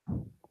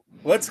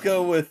let's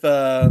go with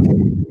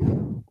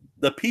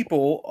the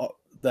people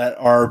that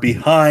are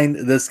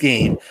behind this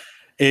game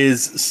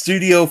is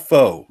Studio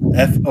Fow,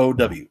 FOW.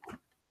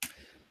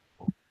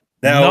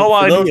 Now, No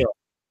idea.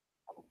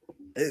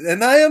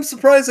 And I am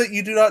surprised that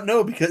you do not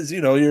know because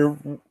you're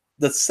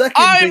the second.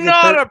 I'm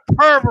not a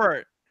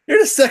pervert. You're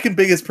the second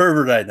biggest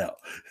pervert I know.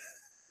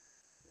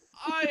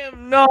 I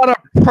am not a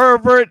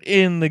pervert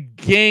in the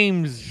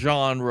games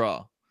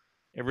genre.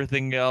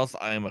 Everything else,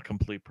 I am a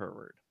complete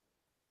pervert.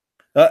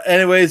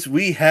 Anyways,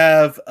 we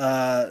have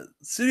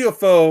Studio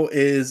Fow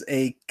is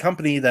a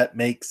company that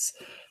makes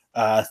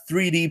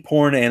 3D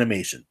porn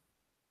animation,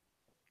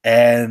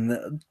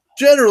 and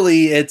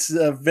generally it's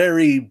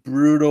very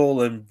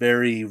brutal and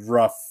very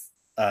rough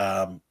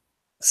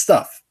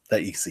stuff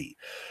that you see.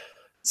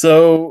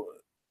 So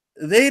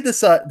they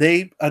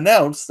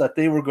announced that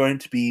they were going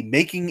to be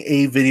making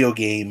a video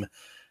game,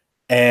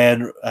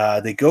 and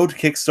they go to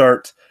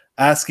Kickstart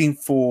asking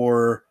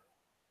for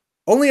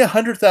only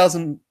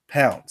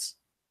 £100,000.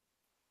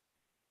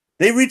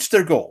 They reached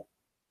their goal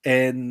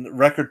in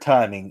record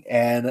timing,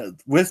 and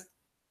with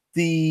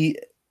the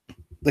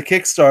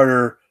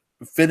Kickstarter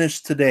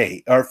finished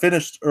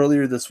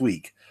earlier this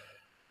week,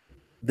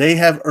 they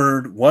have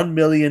earned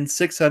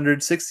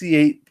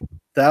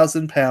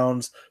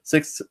 £1,668,000.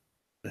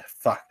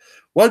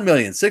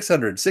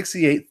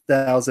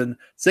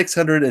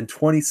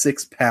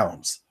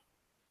 £1,668,626.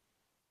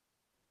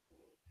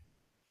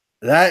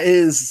 That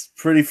is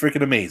pretty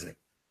freaking amazing,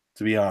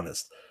 to be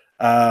honest.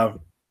 But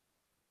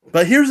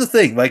here's the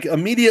thing: like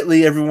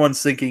immediately,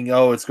 everyone's thinking,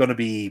 "Oh, it's going to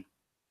be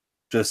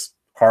just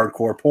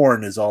hardcore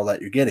porn is all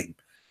that you're getting."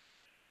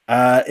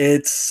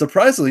 It's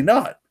surprisingly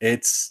not.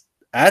 It's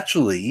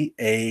actually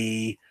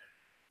a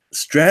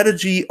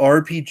strategy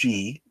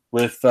RPG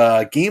with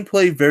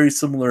gameplay very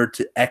similar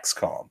to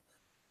XCOM.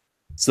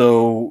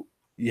 So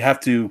you have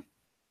to,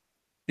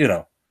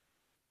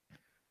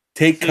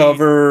 take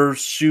cover,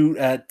 shoot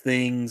at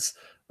things,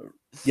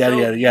 yada,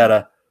 yada,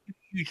 yada.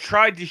 You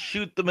tried to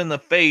shoot them in the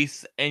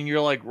face, and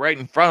you're like right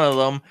in front of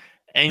them,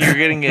 and you're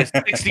getting a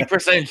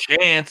 60%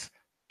 chance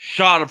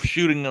shot of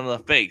shooting them in the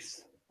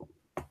face.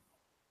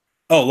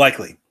 Oh,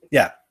 likely,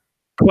 yeah.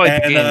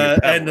 Quite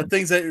and the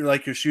things that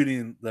you're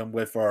shooting them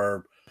with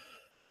are,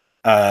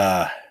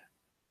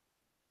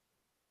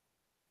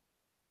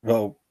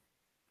 well,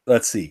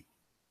 let's see.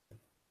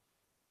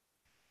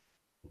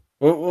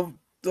 Well,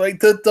 like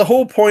the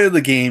whole point of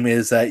the game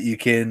is that you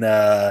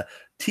can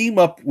team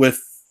up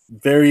with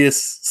various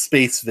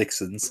space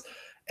vixens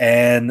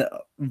and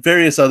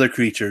various other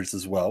creatures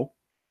as well.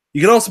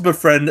 You can also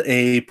befriend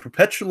a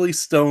perpetually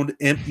stoned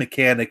imp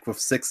mechanic with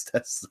 6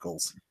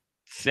 testicles.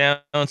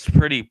 Sounds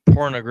pretty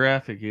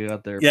pornographic you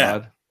got there,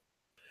 bud.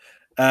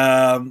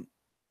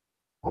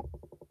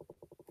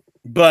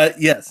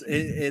 But yes,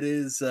 it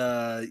is.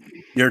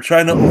 You're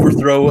trying to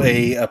overthrow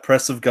a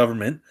oppressive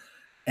government,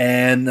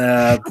 and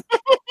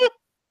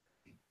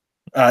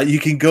you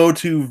can go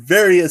to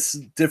various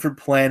different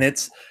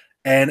planets,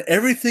 and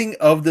everything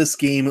of this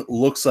game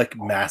looks like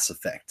Mass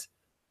Effect.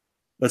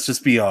 Let's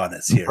just be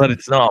honest here. But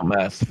it's not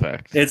Mass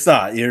Effect. It's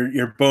not.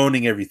 You're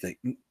boning everything.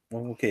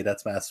 Well, okay,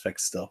 that's Mass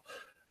Effect still.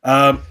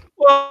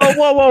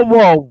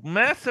 Whoa.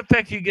 Mass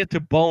Effect, you get to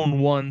bone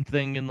one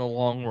thing in the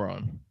long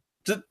run.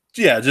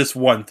 Just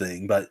one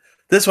thing, but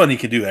this one you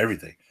can do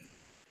everything.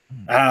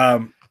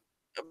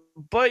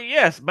 But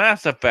yes,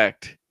 Mass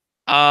Effect.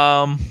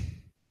 So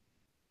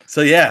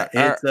yeah,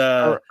 it's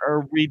are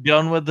we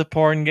done with the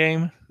porn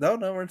game? No,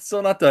 we're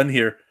still not done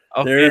here.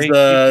 Okay,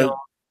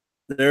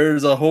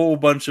 there's a whole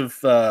bunch of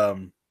like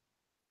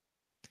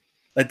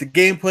the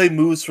gameplay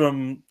moves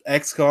from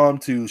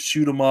XCOM to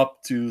shoot 'em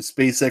up to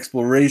space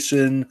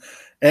exploration.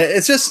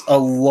 It's just a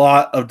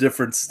lot of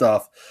different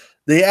stuff.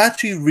 They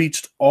actually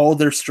reached all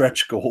their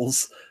stretch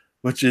goals,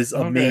 which is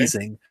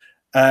amazing.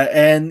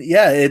 And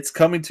yeah, it's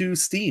coming to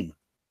Steam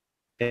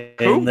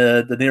in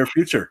the near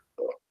future.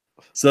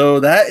 So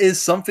that is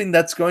something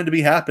that's going to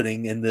be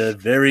happening in the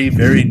very,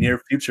 very near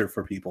future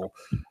for people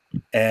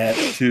and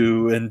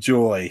to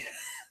enjoy.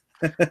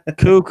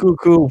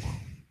 Cool.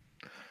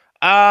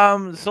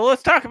 So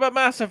let's talk about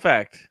Mass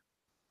Effect.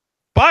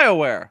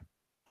 BioWare.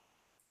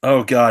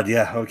 Oh God,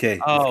 yeah, okay.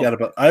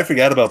 I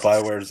forgot about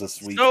BioWare's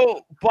this week.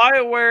 So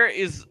BioWare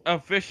is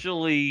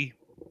officially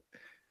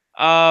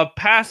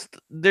past.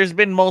 There's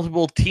been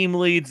multiple team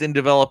leads and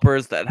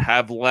developers that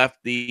have left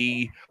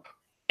the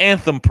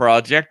Anthem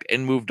project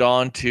and moved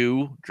on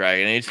to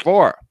Dragon Age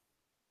 4.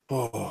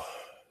 Oh,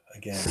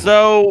 again.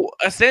 So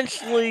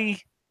essentially,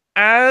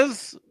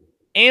 as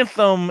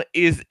Anthem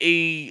is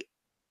a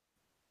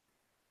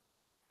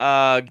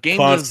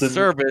games as a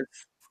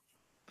service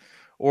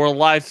or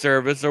live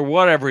service or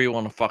whatever you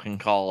want to fucking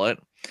call it,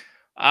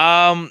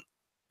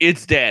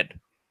 it's dead.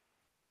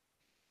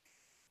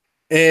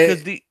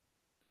 Because the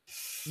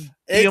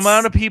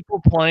amount of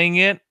people playing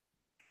it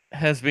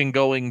has been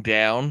going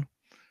down.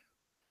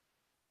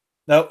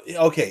 Now,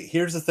 okay,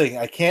 here's the thing.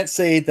 I can't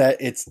say that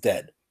it's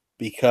dead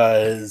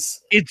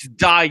because it's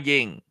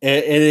dying.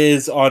 It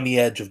is on the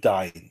edge of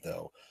dying,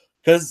 though.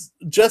 Because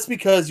just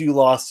because you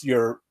lost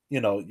your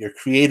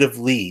creative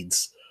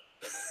leads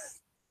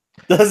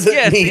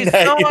doesn't mean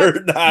that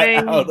you're not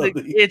out of the...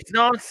 It's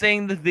not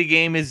saying that the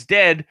game is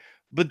dead,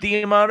 but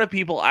the amount of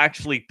people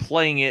actually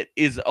playing it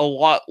is a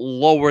lot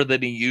lower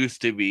than it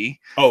used to be.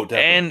 Oh,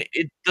 definitely. And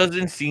it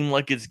doesn't seem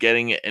like it's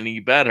getting any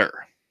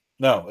better.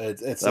 No,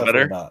 it's definitely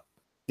better? Not.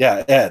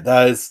 Yeah,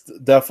 that is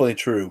definitely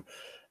true.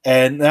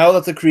 And now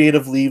that the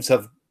creative leaves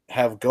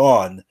have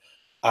gone,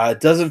 it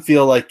doesn't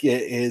feel like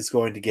it is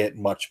going to get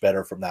much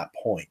better from that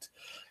point.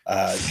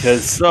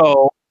 Because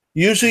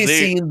usually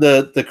seeing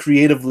the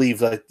creative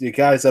leaves, like the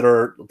guys that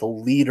are the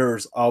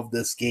leaders of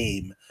this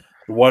game,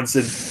 the ones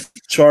in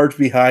charge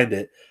behind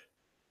it,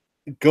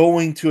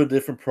 going to a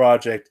different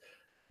project,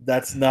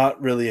 that's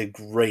not really a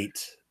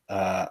great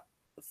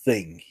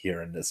thing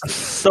here in this game.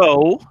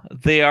 So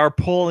they are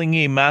pulling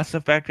a Mass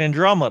Effect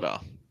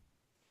Andromeda.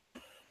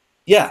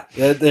 Yeah,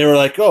 they were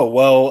like, "Oh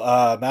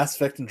well, Mass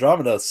Effect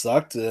Andromeda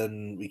sucked,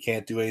 and we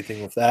can't do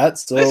anything with that."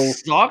 So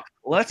let's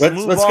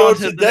go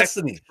to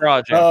Destiny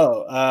project.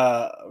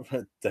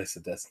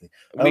 Destiny.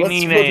 We let's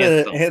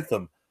go to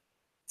Anthem.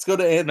 Let's go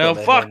to Anthem. No,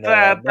 fuck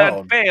that.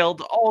 That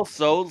failed.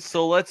 Also,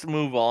 so let's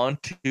move on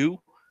to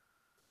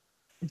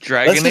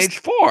Dragon Age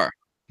 4.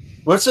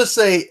 Let's just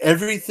say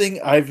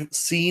everything I've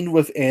seen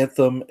with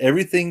Anthem,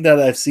 everything that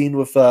I've seen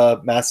with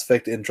Mass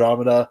Effect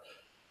Andromeda,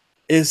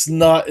 is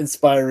not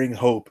inspiring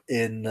hope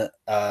in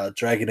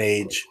Dragon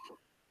Age.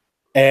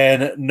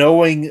 And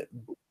knowing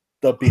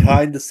the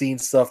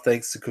behind-the-scenes stuff,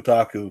 thanks to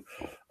Kotaku,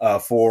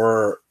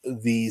 for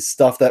the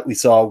stuff that we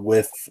saw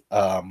with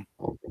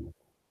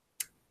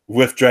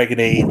Dragon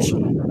Age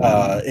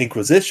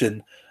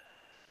Inquisition,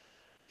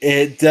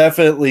 it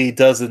definitely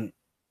doesn't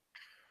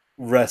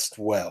rest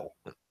well,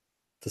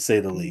 to say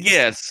the least.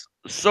 Yes.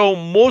 So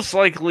most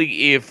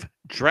likely, if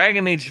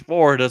Dragon Age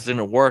 4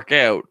 doesn't work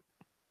out,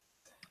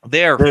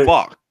 they're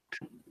fucked.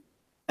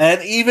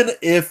 And even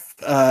if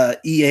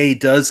EA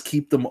does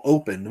keep them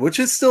open, which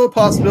is still a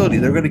possibility,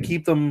 they're going to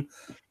keep them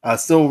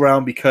still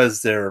around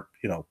because they're,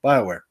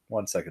 BioWare.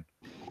 1 second.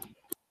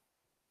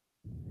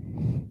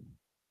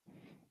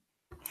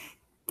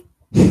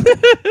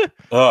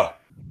 Oh,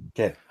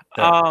 okay.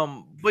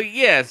 But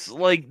yes,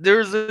 like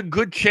there's a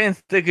good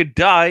chance they could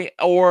die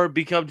or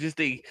become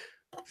just a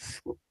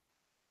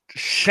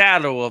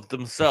shadow of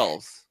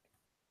themselves.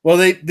 Well,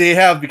 they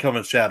have become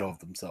a shadow of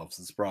themselves.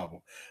 Is the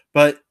problem.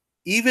 But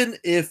even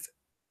if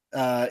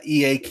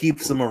EA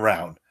keeps them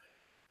around,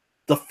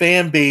 the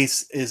fan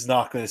base is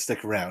not going to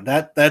stick around.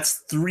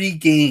 That's 3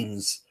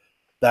 games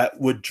that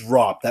would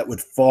drop, that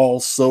would fall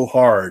so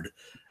hard.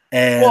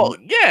 And well,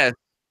 yeah,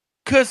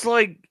 because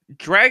like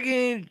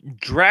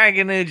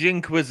Dragon Age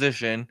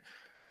Inquisition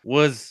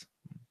was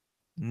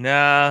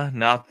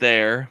not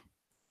there.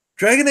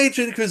 Dragon Age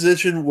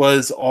Inquisition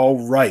was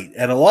all right,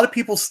 and a lot of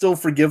people still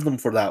forgive them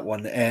for that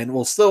one, and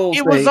will still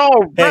it was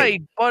all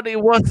right, but it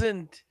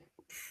wasn't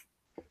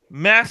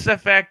Mass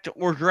Effect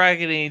or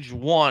Dragon Age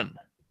 1.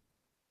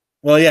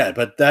 Well, yeah,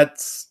 but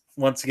that's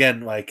once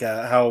again like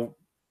how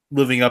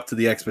living up to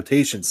the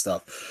expectation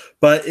stuff.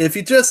 But if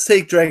you just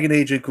take Dragon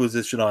Age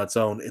Inquisition on its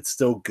own, it's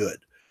still good.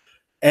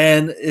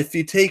 And if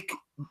you take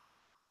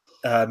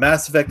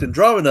Mass Effect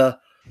Andromeda,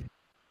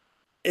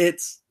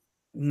 it's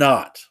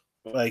not.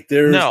 Like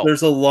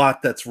there's a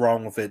lot that's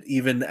wrong with it,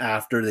 even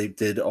after they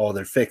did all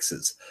their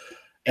fixes.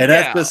 And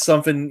that's just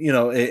something,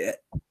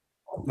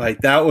 like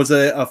that was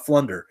a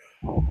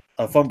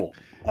fumble,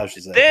 I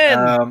should say.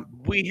 Then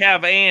we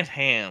have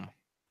Anthem.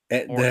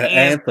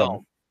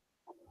 Anthem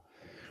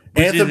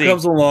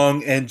comes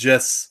along and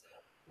just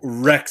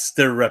wrecks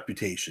their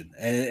reputation,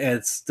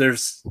 and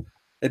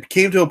it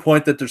came to a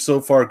point that they're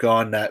so far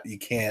gone that you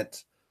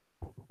can't.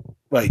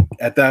 Like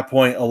at that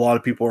point, a lot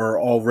of people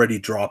are already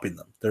dropping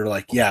them. They're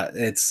like, we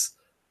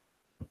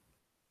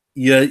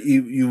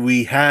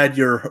had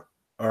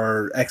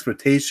our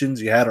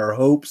expectations, you had our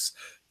hopes,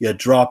 you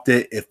dropped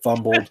it, it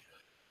fumbled,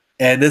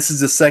 and this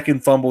is the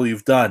second fumble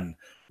you've done.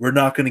 We're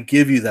not going to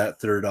give you that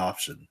third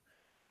option.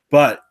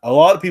 But a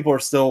lot of people are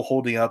still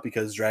holding up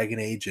because Dragon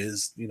Age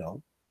is,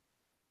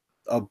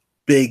 a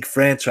big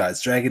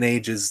franchise. Dragon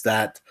Age is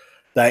that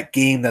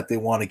game that they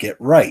want to get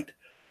right.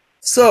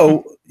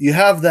 So you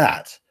have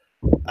that.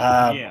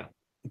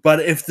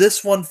 But if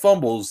this one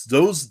fumbles,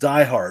 those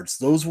diehards,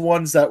 those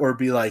ones that were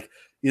be like,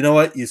 you know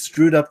what, you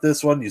screwed up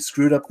this one,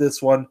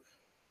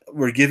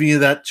 we're giving you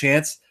that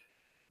chance,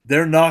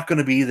 they're not going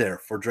to be there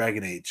for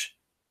Dragon Age.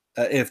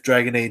 If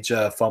Dragon Age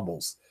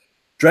fumbles.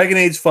 Dragon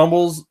Age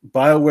fumbles,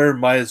 BioWare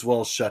might as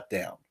well shut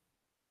down.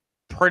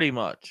 Pretty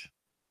much.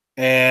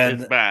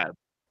 And it's bad.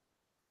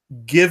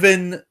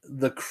 Given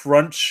the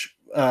crunch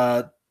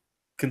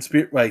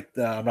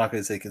I'm not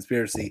going to say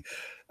conspiracy.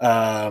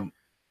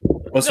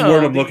 What's the No,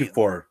 word I'm looking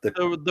for?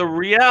 The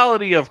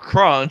reality of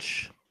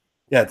crunch.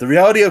 Yeah, the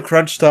reality of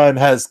crunch time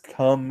has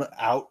come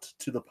out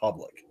to the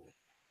public,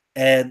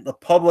 and the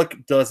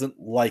public doesn't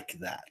like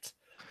that.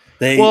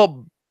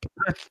 Well,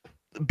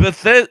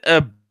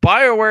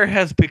 BioWare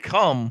has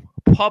become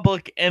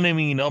public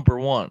enemy number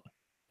one.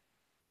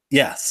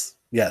 Yes.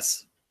 You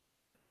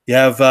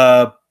have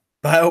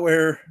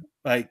BioWare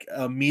like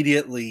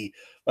immediately,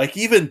 like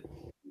even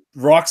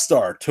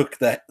Rockstar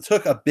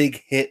took a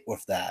big hit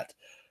with that,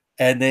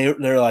 and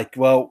they're like,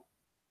 well,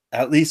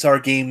 at least our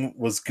game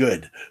was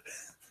good.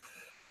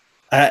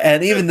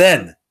 And even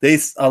then,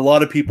 a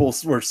lot of people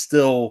were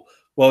still,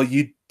 well,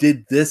 you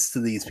did this to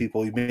these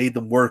people. You made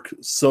them work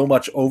so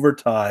much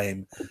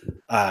overtime,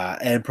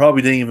 and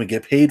probably didn't even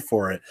get paid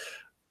for it.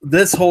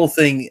 This whole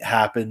thing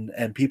happened,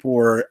 and people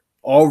were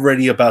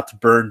already about to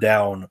burn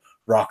down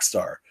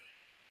Rockstar.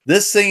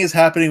 This thing is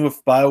happening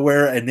with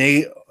BioWare, and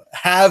they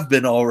have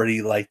been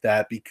already like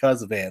that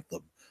because of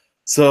Anthem.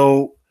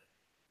 So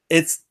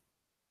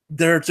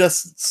they're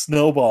just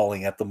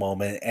snowballing at the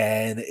moment,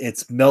 and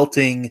it's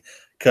melting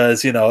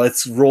because,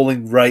 it's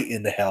rolling right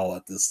into hell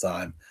at this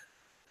time.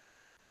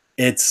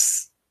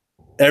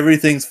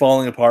 Everything's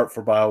falling apart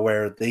for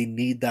BioWare. They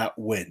need that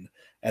win.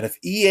 And if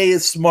EA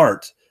is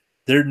smart,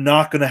 they're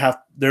not going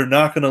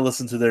to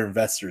listen to their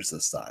investors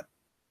this time.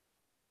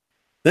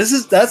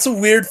 That's a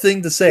weird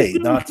thing to say,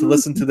 not to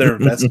listen to their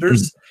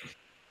investors,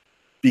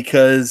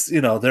 because,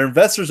 their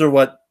investors are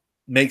what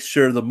makes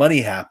sure the money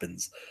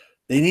happens.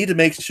 They need to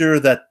make sure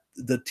that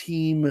the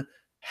team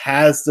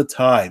has the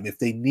time. If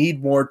they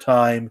need more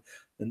time,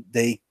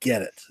 they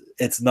get it.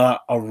 It's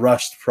not a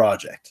rushed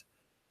project.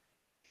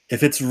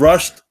 If it's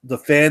rushed, the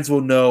fans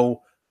will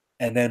know,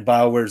 and then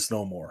BioWare's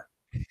no more.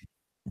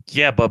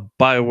 Yeah, but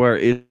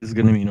BioWare is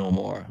going to be no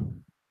more.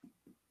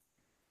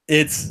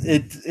 It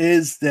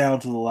is down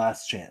to the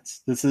last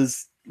chance. This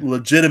is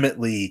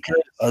legitimately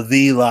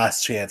the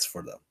last chance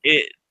for them.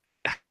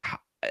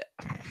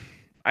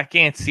 I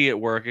can't see it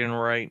working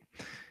right.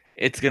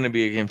 It's going to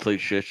be a complete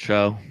shit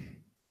show.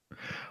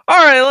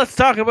 All right, let's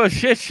talk about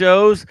shit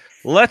shows.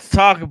 Let's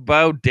talk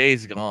about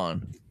Days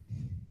Gone.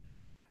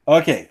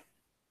 Okay.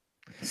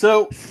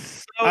 So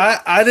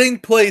I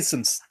didn't play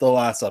since the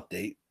last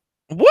update.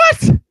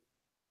 What?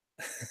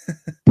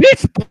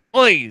 Bitch,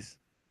 please.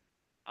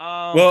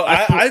 Well,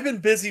 I've been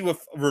busy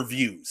with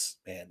reviews,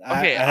 man.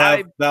 Okay, I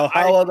have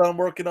Valhalla that I'm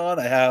working on.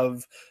 I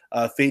have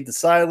Fade to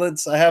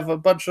Silence. I have a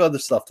bunch of other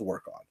stuff to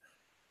work on.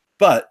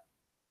 But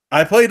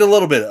I played a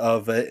little bit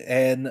of it,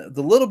 and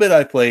the little bit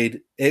I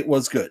played, it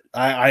was good.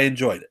 I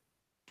enjoyed it.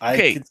 I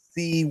could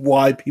see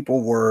why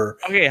people were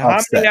upset.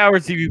 How many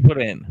hours have you put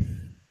in?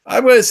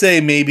 I'm going to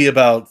say maybe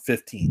about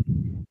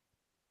 15.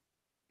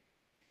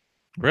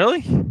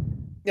 Really?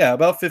 Yeah,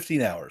 about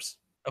 15 hours.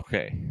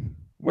 Okay.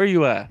 Where are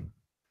you at?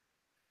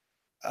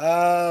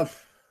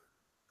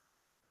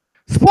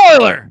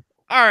 Spoiler!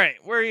 All right,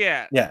 where are you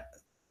at? Yeah.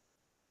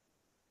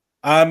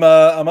 I'm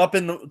up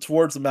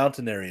towards the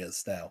mountain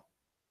areas now,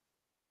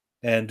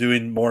 and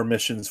doing more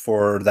missions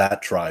for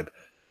that tribe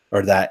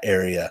or that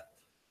area.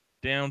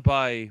 Down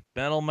by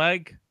Metal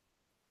Meg?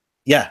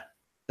 Yeah,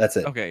 that's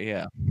it. Okay,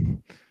 yeah.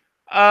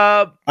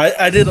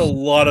 I did a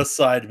lot of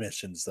side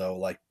missions though,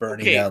 like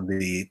burning down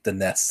the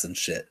nests and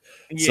shit.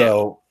 Yeah.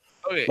 So,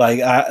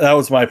 that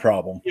was my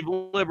problem. You've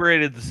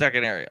liberated the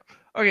second area.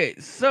 Okay,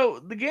 so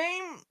the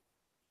game,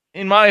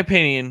 in my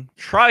opinion,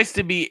 tries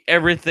to be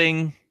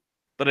everything,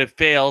 but it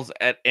fails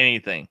at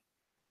anything.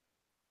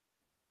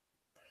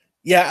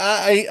 Yeah,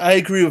 I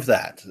agree with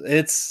that.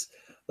 It's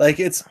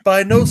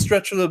by no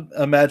stretch of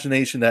the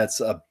imagination that's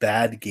a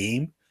bad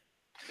game,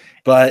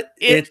 but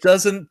it's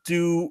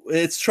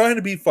trying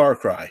to be Far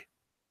Cry,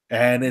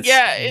 and it's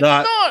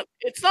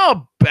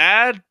not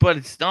bad, but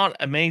it's not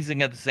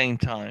amazing at the same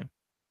time.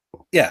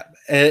 Yeah,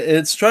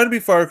 it's trying to be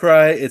Far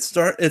Cry. It's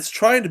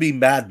trying to be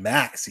Mad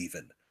Max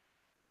even,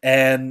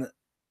 and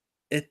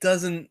it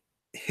doesn't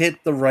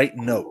hit the right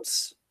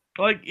notes.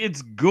 Like,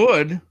 it's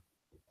good,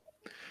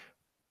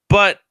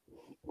 but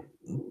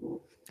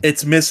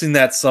it's missing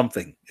that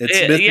something.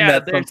 It's missing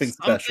that something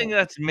special. Something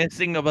that's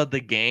missing about the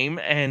game,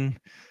 and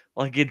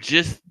like it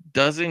just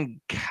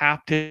doesn't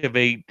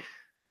captivate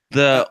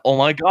the oh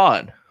my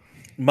god.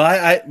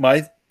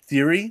 My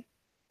theory,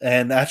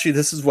 and actually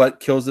this is what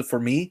kills it for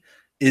me,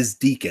 is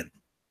Deacon.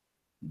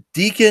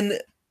 Deacon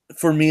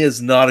for me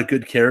is not a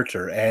good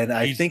character, and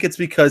I think it's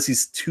because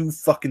he's too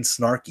fucking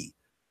snarky.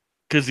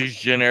 Because he's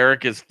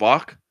generic as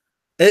fuck?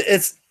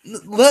 It's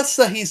less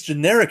that he's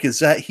generic, is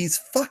that he's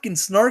fucking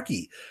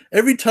snarky.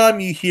 Every time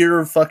you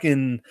hear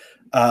fucking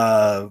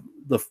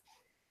the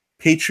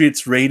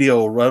Patriots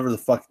radio or whatever the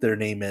fuck their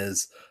name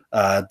is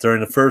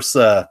during the first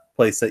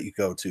place that you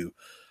go to,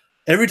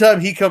 every time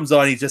he comes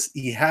on,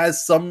 he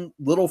has some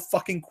little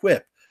fucking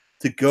quip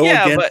to go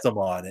against them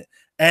on it.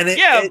 And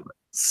it's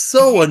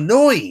so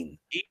annoying.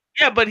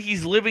 Yeah, but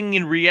he's living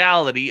in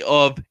reality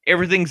of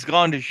everything's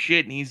gone to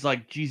shit, and he's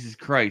like, Jesus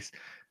Christ.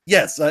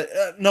 Yes,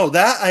 no,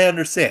 that I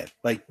understand.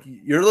 Like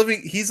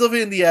he's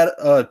living in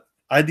the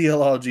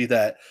ideology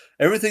that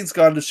everything's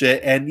gone to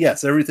shit, and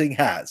yes, everything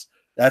has.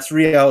 That's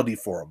reality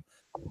for him.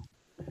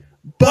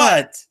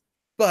 But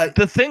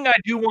the thing I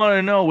do want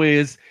to know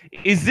is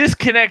this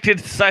connected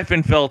to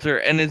Siphon Filter,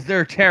 and is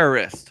there a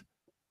terrorist?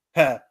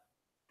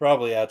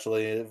 Probably,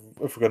 actually, if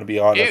we're going to be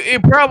honest.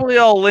 It probably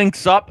all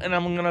links up, and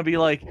I'm going to be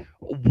like,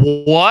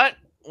 what?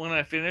 When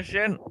I finish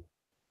it?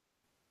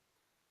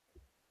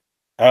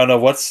 I don't know.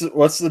 What's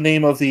the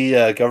name of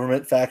the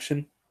government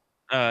faction?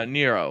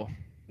 Nero.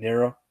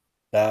 Nero?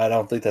 I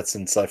don't think that's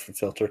in Siphon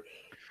Filter.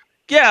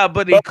 Yeah,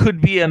 but it could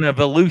be an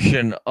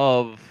evolution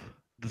of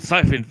the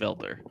Siphon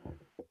Filter.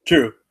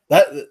 True.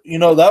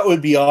 That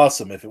would be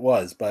awesome if it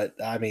was, but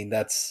I mean,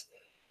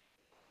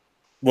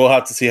 we'll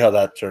have to see how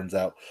that turns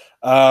out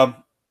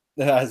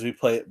as we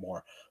play it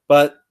more.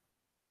 But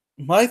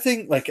my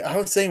thing, like I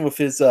was saying with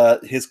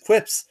his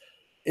quips,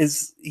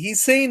 is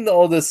he's saying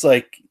all this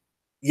like,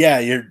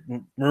 yeah,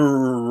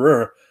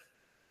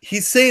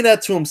 he's saying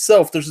that to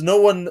himself. There's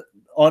no one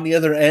on the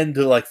other end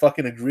to like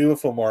fucking agree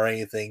with him or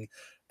anything.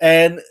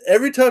 And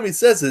every time he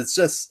says it, it's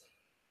just,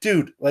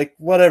 dude, like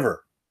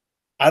whatever.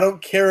 I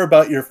don't care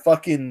about your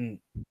fucking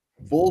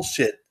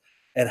bullshit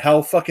and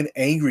how fucking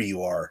angry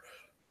you are.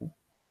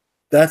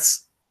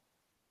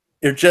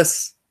 You're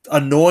just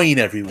annoying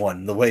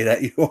everyone the way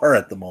that you are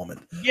at the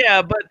moment.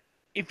 Yeah, but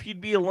if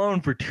you'd be alone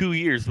for 2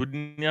 years,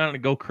 wouldn't you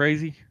not go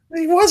crazy?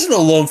 He wasn't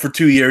alone for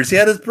 2 years. He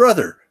had his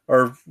brother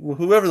or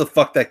whoever the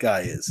fuck that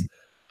guy is.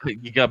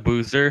 You got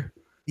Boozer.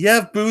 You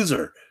have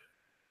Boozer.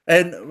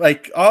 And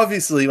like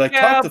obviously, like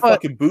talk to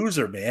fucking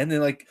Boozer, man.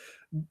 And like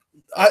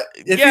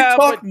if you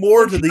talk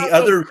more to the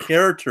other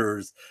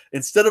characters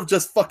instead of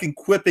just fucking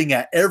quipping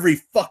at every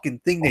fucking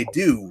thing they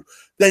do,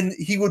 then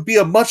he would be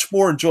a much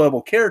more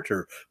enjoyable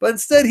character. But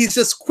instead, he's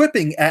just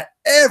quipping at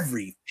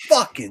every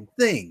fucking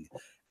thing,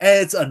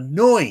 and it's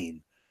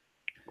annoying.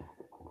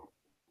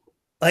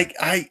 Like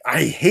I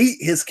hate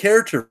his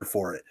character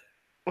for it.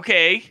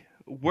 Okay,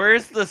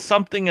 where's the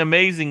something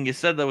amazing you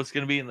said that was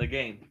going to be in the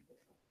game?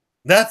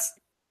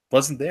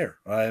 Wasn't there.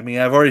 I mean,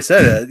 I've already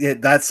said it. Yeah,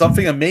 that's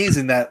something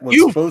amazing that was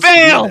supposed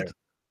failed. to be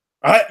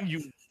there.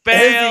 You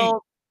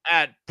failed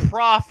at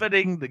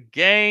profiting the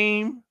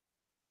game.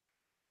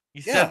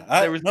 You said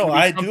there was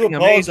I do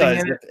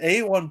apologize. If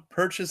anyone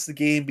purchased the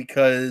game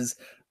because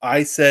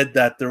I said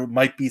that there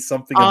might be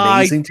something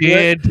amazing to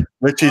it,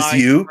 which is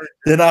you,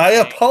 then I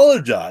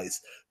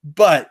apologize.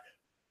 But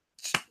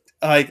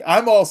like,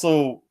 I'm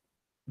also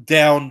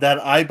down that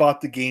I bought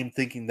the game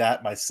thinking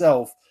that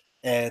myself,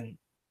 and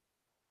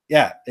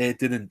yeah, it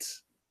didn't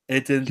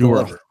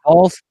deliver.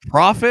 False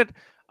prophet.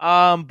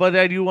 But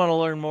I do want to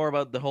learn more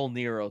about the whole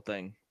Nero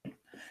thing.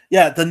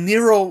 Yeah, the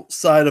Nero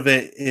side of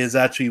it is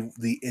actually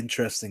the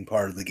interesting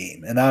part of the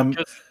game, and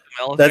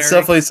that's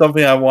definitely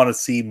something I want to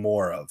see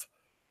more of.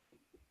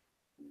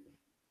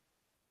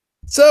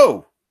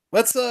 So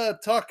let's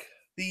talk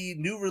the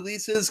new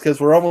releases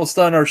because we're almost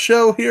done our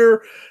show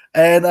here,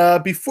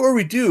 and before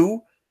we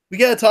do, we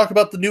got to talk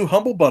about the new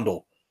Humble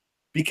Bundle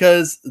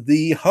because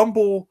the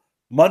Humble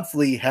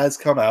Monthly has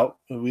come out,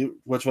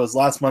 which was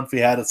last month. We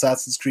had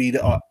Assassin's Creed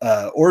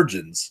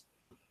Origins,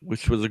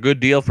 which was a good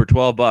deal for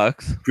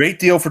 $12. Great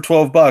deal for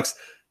 $12.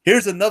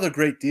 Here's another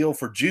great deal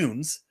for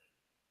June's,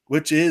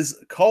 which is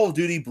Call of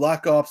Duty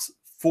Black Ops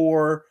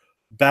 4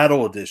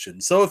 Battle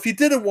Edition. So if you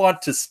didn't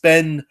want to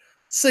spend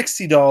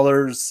 $60,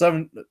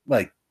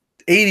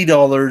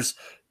 $80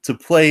 to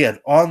play an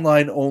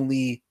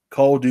online-only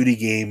Call of Duty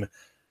game,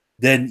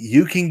 then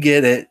you can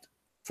get it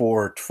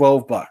for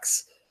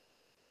 $12.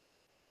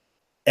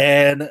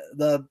 And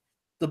the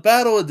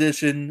Battle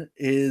Edition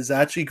is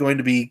actually going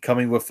to be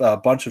coming with a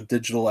bunch of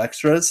digital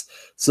extras.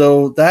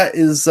 So that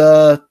is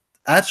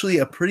actually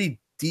a pretty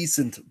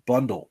decent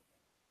bundle.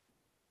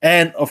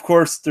 And, of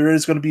course, there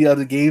is going to be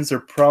other games. They're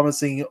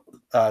promising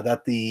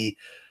that the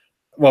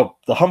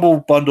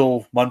Humble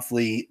Bundle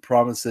Monthly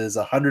promises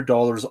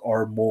 $100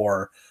 or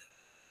more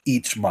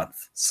each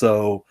month.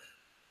 So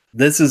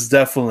this is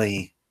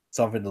definitely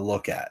something to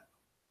look at.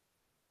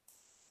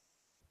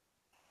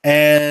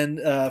 And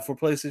for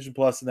PlayStation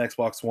Plus and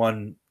Xbox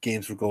One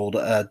games for gold,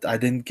 I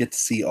didn't get to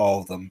see all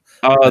of them.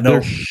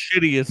 They're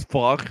shitty as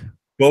fuck.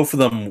 Both of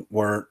them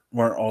weren't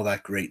all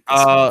that great.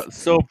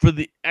 So for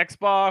the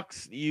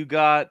Xbox, you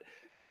got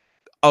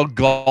a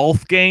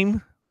golf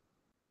game.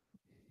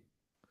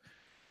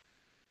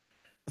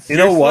 Seriously?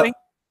 You know what?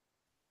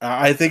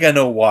 I think I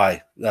know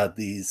why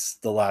the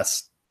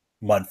last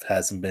month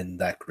hasn't been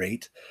that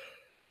great,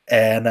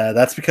 and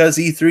that's because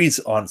E3's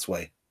on its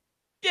way.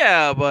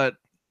 Yeah, but.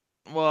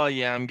 Well,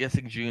 yeah, I'm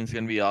guessing June's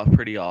going to be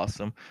pretty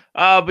awesome.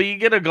 But you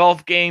get a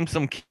golf game,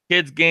 some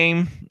kids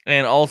game,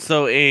 and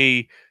also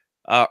a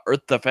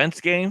Earth Defense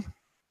game.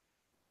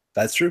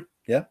 That's true,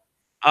 yeah.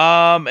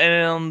 And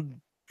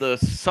on the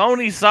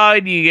Sony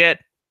side, you get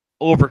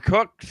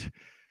Overcooked,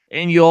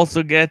 and you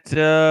also get,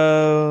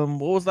 what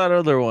was that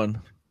other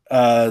one?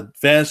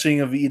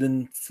 Vanishing of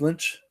Eden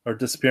Finch, or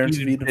Disappearance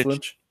of Eden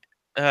Finch?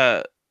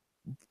 The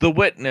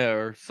Witness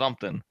or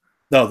something.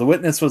 No, The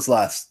Witness was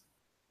last.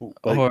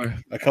 like Or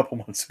a couple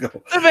months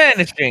ago. The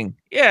Vanishing.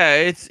 Yeah,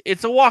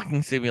 it's a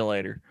walking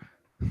simulator.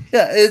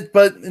 Yeah,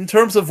 but in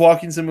terms of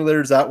walking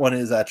simulators, that one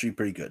is actually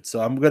pretty good.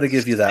 So I'm going to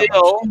give you that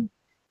Still much.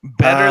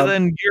 better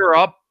than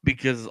Europe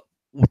because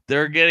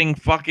they're getting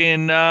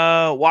fucking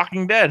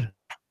Walking Dead.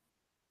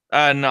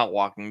 Not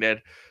Walking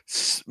Dead.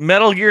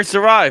 Metal Gear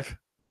Survive.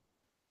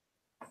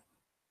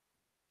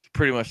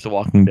 Pretty much The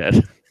Walking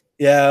Dead.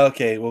 Yeah,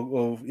 okay.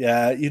 Well,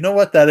 yeah, you know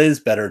what? That is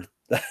better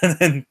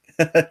than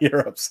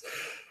Europe's.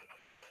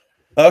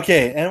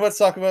 Okay, and let's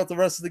talk about the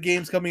rest of the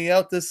games coming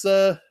out this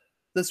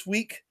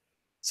week.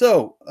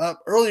 So,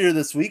 earlier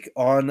this week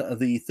on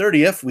the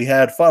 30th, we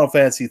had Final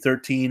Fantasy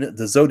 13,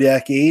 The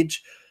Zodiac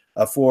Age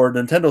for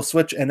Nintendo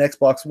Switch and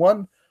Xbox One.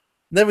 And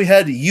then we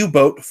had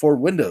U-Boat for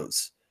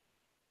Windows.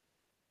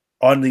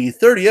 On the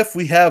 30th,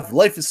 we have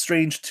Life is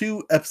Strange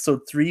 2,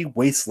 Episode 3,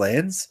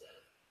 Wastelands,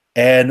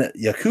 and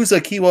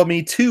Yakuza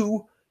Kiwami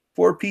 2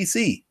 for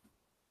PC.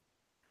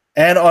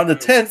 And on the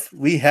 10th,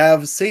 we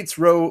have Saints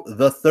Row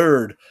the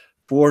 3rd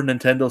for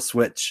Nintendo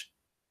Switch.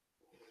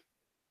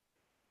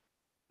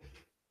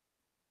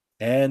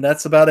 And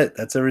that's about it.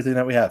 That's everything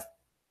that we have.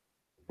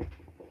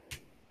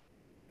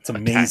 It's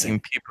amazing.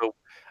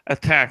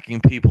 Attacking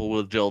people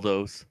with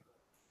dildos.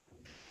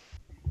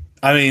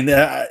 I mean,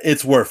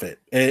 it's worth it.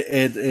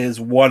 It is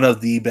one of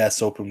the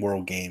best open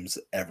world games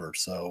ever.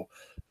 So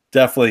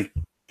definitely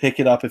pick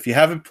it up. If you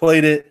haven't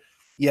played it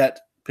yet,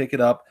 pick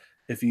it up.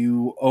 If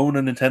you own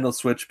a Nintendo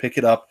Switch, pick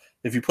it up.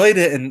 If you played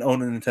it and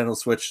own a Nintendo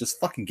Switch, just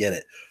fucking get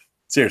it.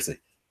 Seriously.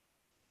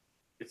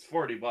 It's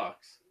 $40.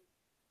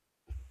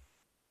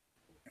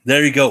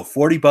 There you go.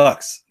 $40.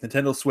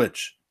 Nintendo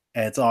Switch.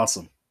 And it's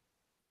awesome.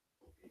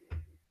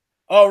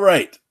 All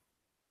right.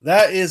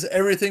 That is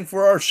everything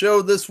for our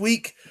show this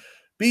week.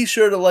 Be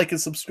sure to like and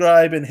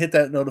subscribe and hit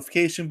that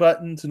notification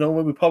button to know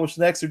when we publish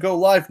next or go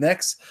live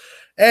next.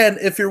 And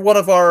if you're one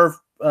of our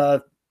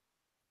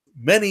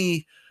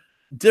many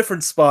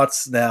different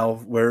spots now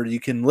where you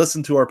can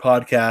listen to our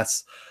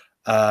podcasts,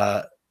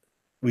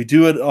 we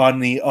do it on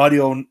the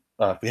audio.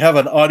 We have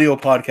an audio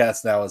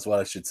podcast now is what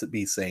I should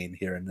be saying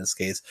here in this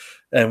case.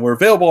 And we're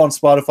available on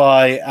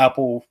Spotify,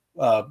 Apple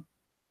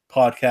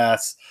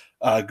Podcasts,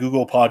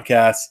 Google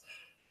Podcasts,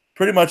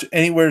 pretty much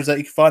anywhere that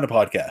you can find a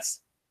podcast.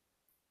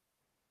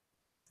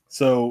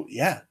 So,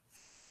 yeah.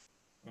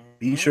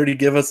 Be sure to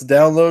give us a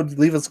download,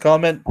 leave us a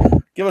comment,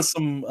 give us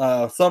some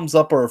thumbs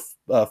up or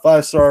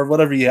 5-star,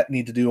 whatever you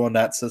need to do on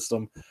that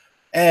system.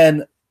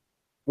 And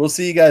we'll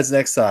see you guys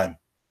next time.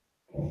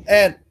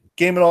 And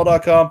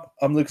GameItAll.com,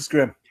 I'm Lucas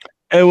Grimm.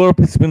 Hey, what up?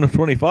 It's been a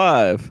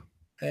 25.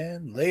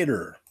 And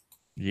later.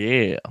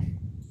 Yeah.